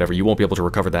core or whatever, you won't be able to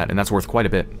recover that, and that's worth quite a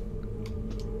bit.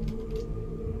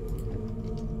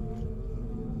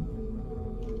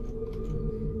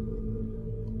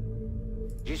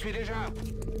 J'y suis déjà.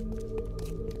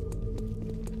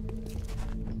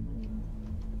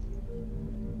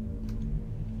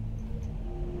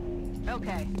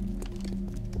 Okay.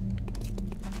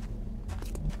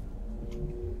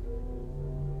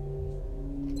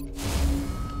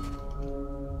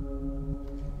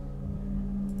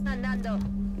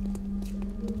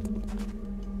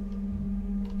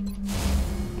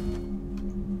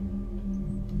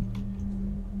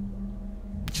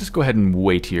 Just go ahead and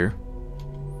wait here.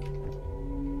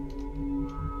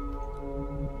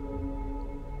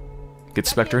 Get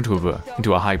Spectre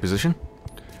into a high position,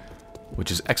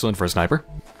 which is excellent for a sniper.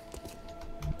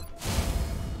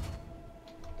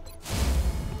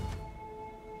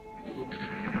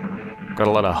 Got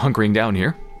a lot of hunkering down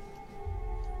here.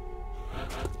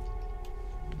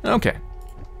 Okay.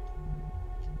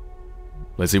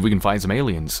 Let's see if we can find some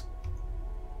aliens.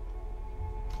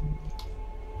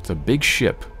 It's a big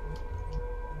ship.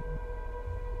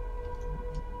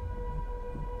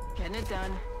 Getting it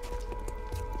done.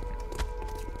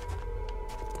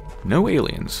 No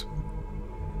aliens.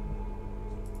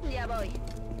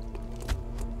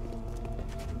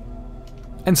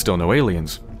 And still no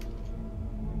aliens.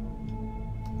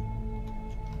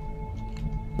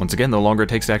 Once again, the longer it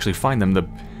takes to actually find them, the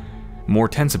more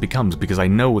tense it becomes because I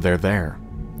know they're there.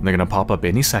 And they're gonna pop up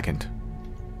any second.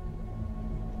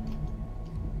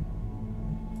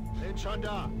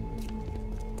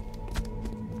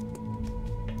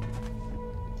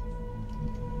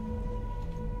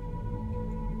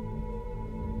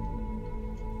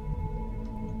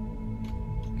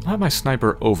 I have my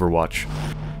sniper Overwatch.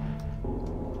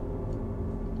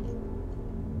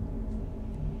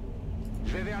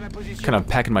 Kind of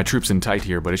packing my troops in tight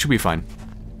here, but it should be fine.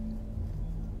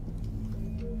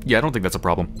 Yeah, I don't think that's a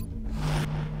problem.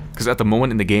 Because at the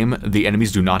moment in the game, the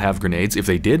enemies do not have grenades. If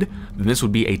they did, then this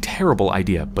would be a terrible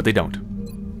idea, but they don't.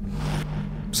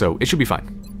 So, it should be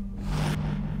fine.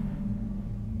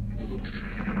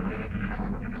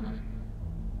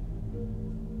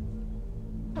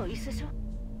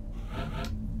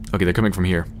 Okay, they're coming from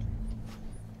here.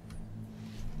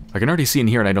 I can already see in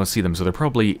here and I don't see them, so they're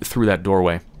probably through that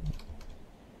doorway.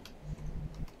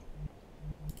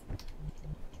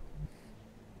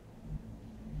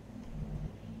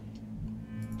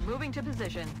 Moving to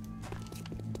position.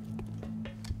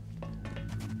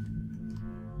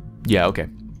 Yeah, okay.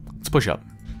 Let's push up.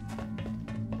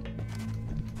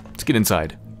 Let's get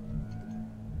inside.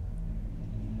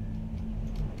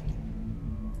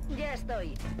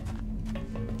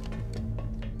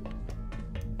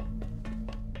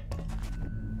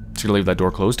 Just gonna leave that door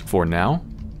closed for now.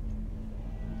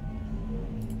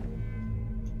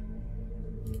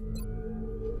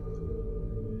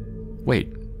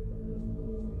 Wait.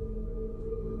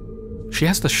 She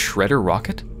has the shredder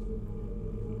rocket?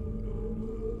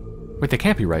 Wait, that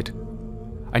can't be right.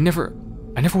 I never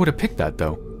would have picked that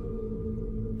though.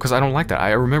 Because I don't like that. I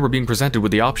remember being presented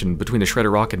with the option between the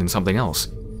shredder rocket and something else.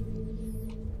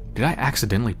 Did I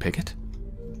accidentally pick it?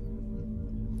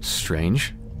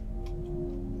 Strange.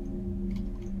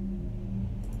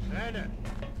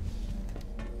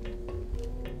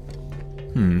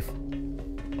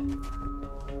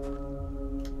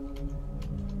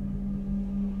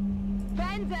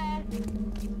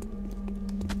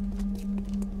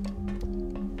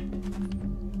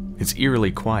 It's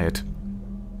eerily quiet.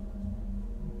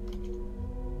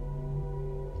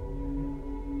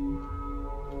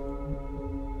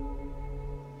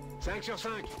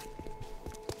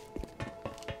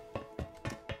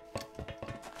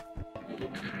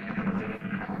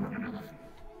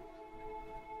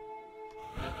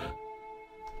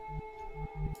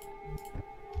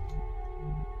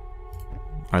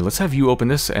 Alright, let's have you open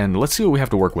this, and let's see what we have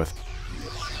to work with.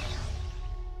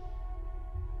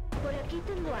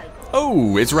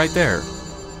 Oh, it's right there.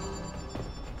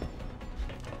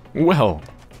 Well.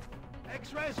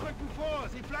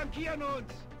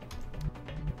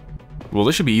 Well,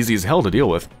 this should be easy as hell to deal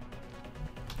with.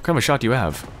 What kind of a shot do you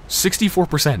have?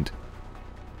 64%.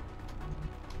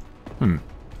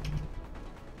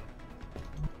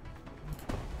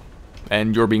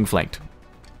 And you're being flanked.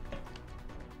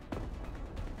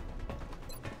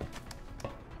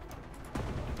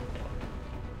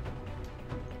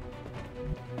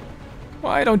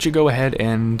 Why don't you go ahead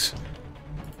and...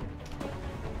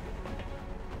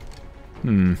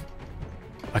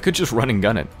 I could just run and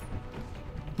gun it.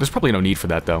 There's probably no need for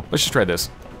that, though. Let's just try this.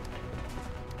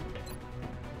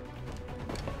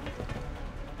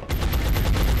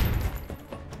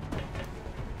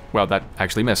 Wow, that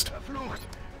actually missed.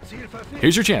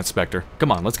 Here's your chance, Spectre.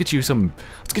 Come on, let's get you some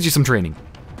training.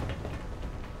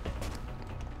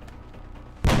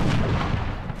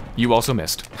 You also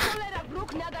missed.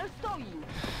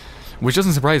 Which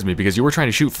doesn't surprise me, because you were trying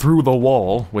to shoot through the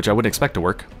wall, which I wouldn't expect to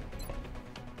work.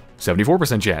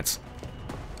 74% chance.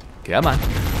 Come on.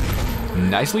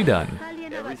 Nicely done.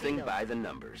 Everything by the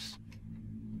numbers.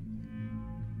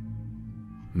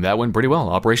 That went pretty well.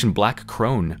 Operation Black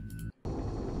Crone.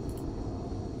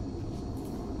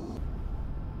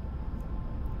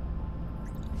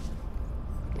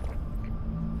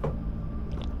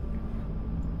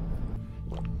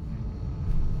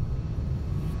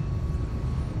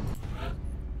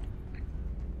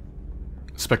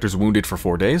 Spectre's wounded for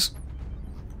 4 days.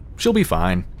 She'll be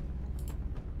fine.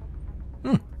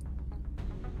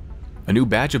 A new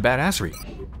badge of badassery.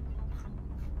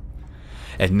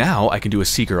 And now I can do a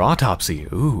Seeker autopsy.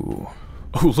 Ooh.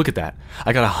 Oh, look at that.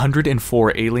 I got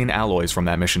 104 alien alloys from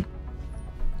that mission.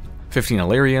 15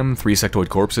 Alarium, 3 sectoid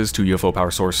corpses, 2 UFO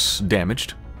power source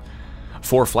damaged,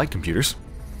 4 flight computers,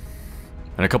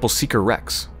 and a couple Seeker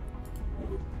wrecks.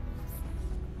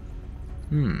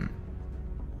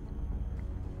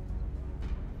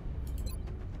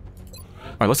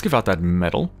 Alright, let's give out that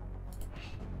medal.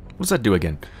 What does that do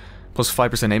again? Plus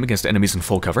 5% aim against enemies in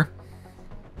full cover.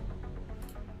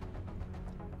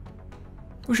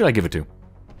 Who should I give it to?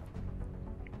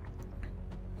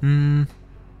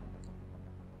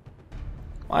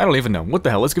 I don't even know. What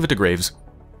the hell? Let's give it to Graves.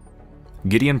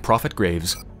 Gideon Prophet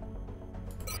Graves.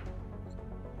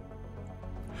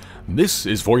 This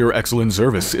is for your excellent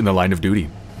service in the line of duty.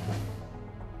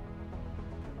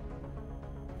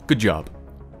 Good job.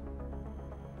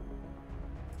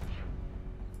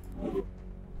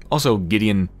 Also,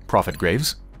 Gideon Prophet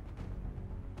Graves.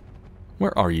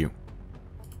 Where are you?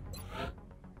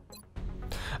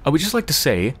 I would just like to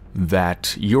say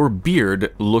that your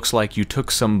beard looks like you took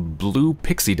some blue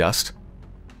pixie dust,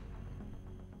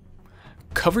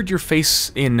 covered your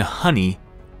face in honey,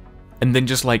 and then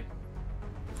just like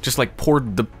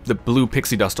poured the blue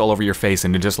pixie dust all over your face,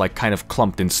 and it just like kind of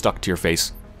clumped and stuck to your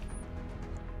face.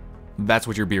 That's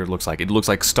what your beard looks like. It looks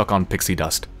like stuck on pixie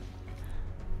dust.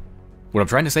 What I'm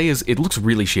trying to say is it looks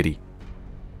really shitty.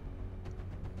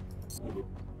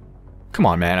 Come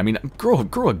on, man. I mean, grow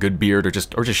a good beard or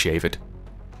just shave it.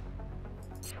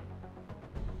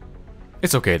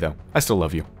 It's okay though. I still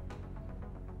love you.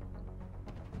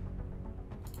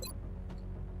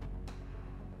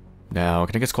 Now,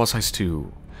 can I get squad size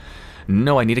 2?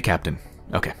 No, I need a captain.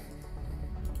 Okay.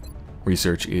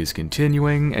 Research is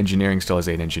continuing. Engineering still has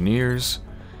 8 engineers.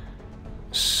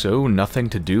 So, nothing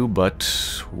to do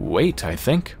but wait, I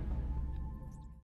think.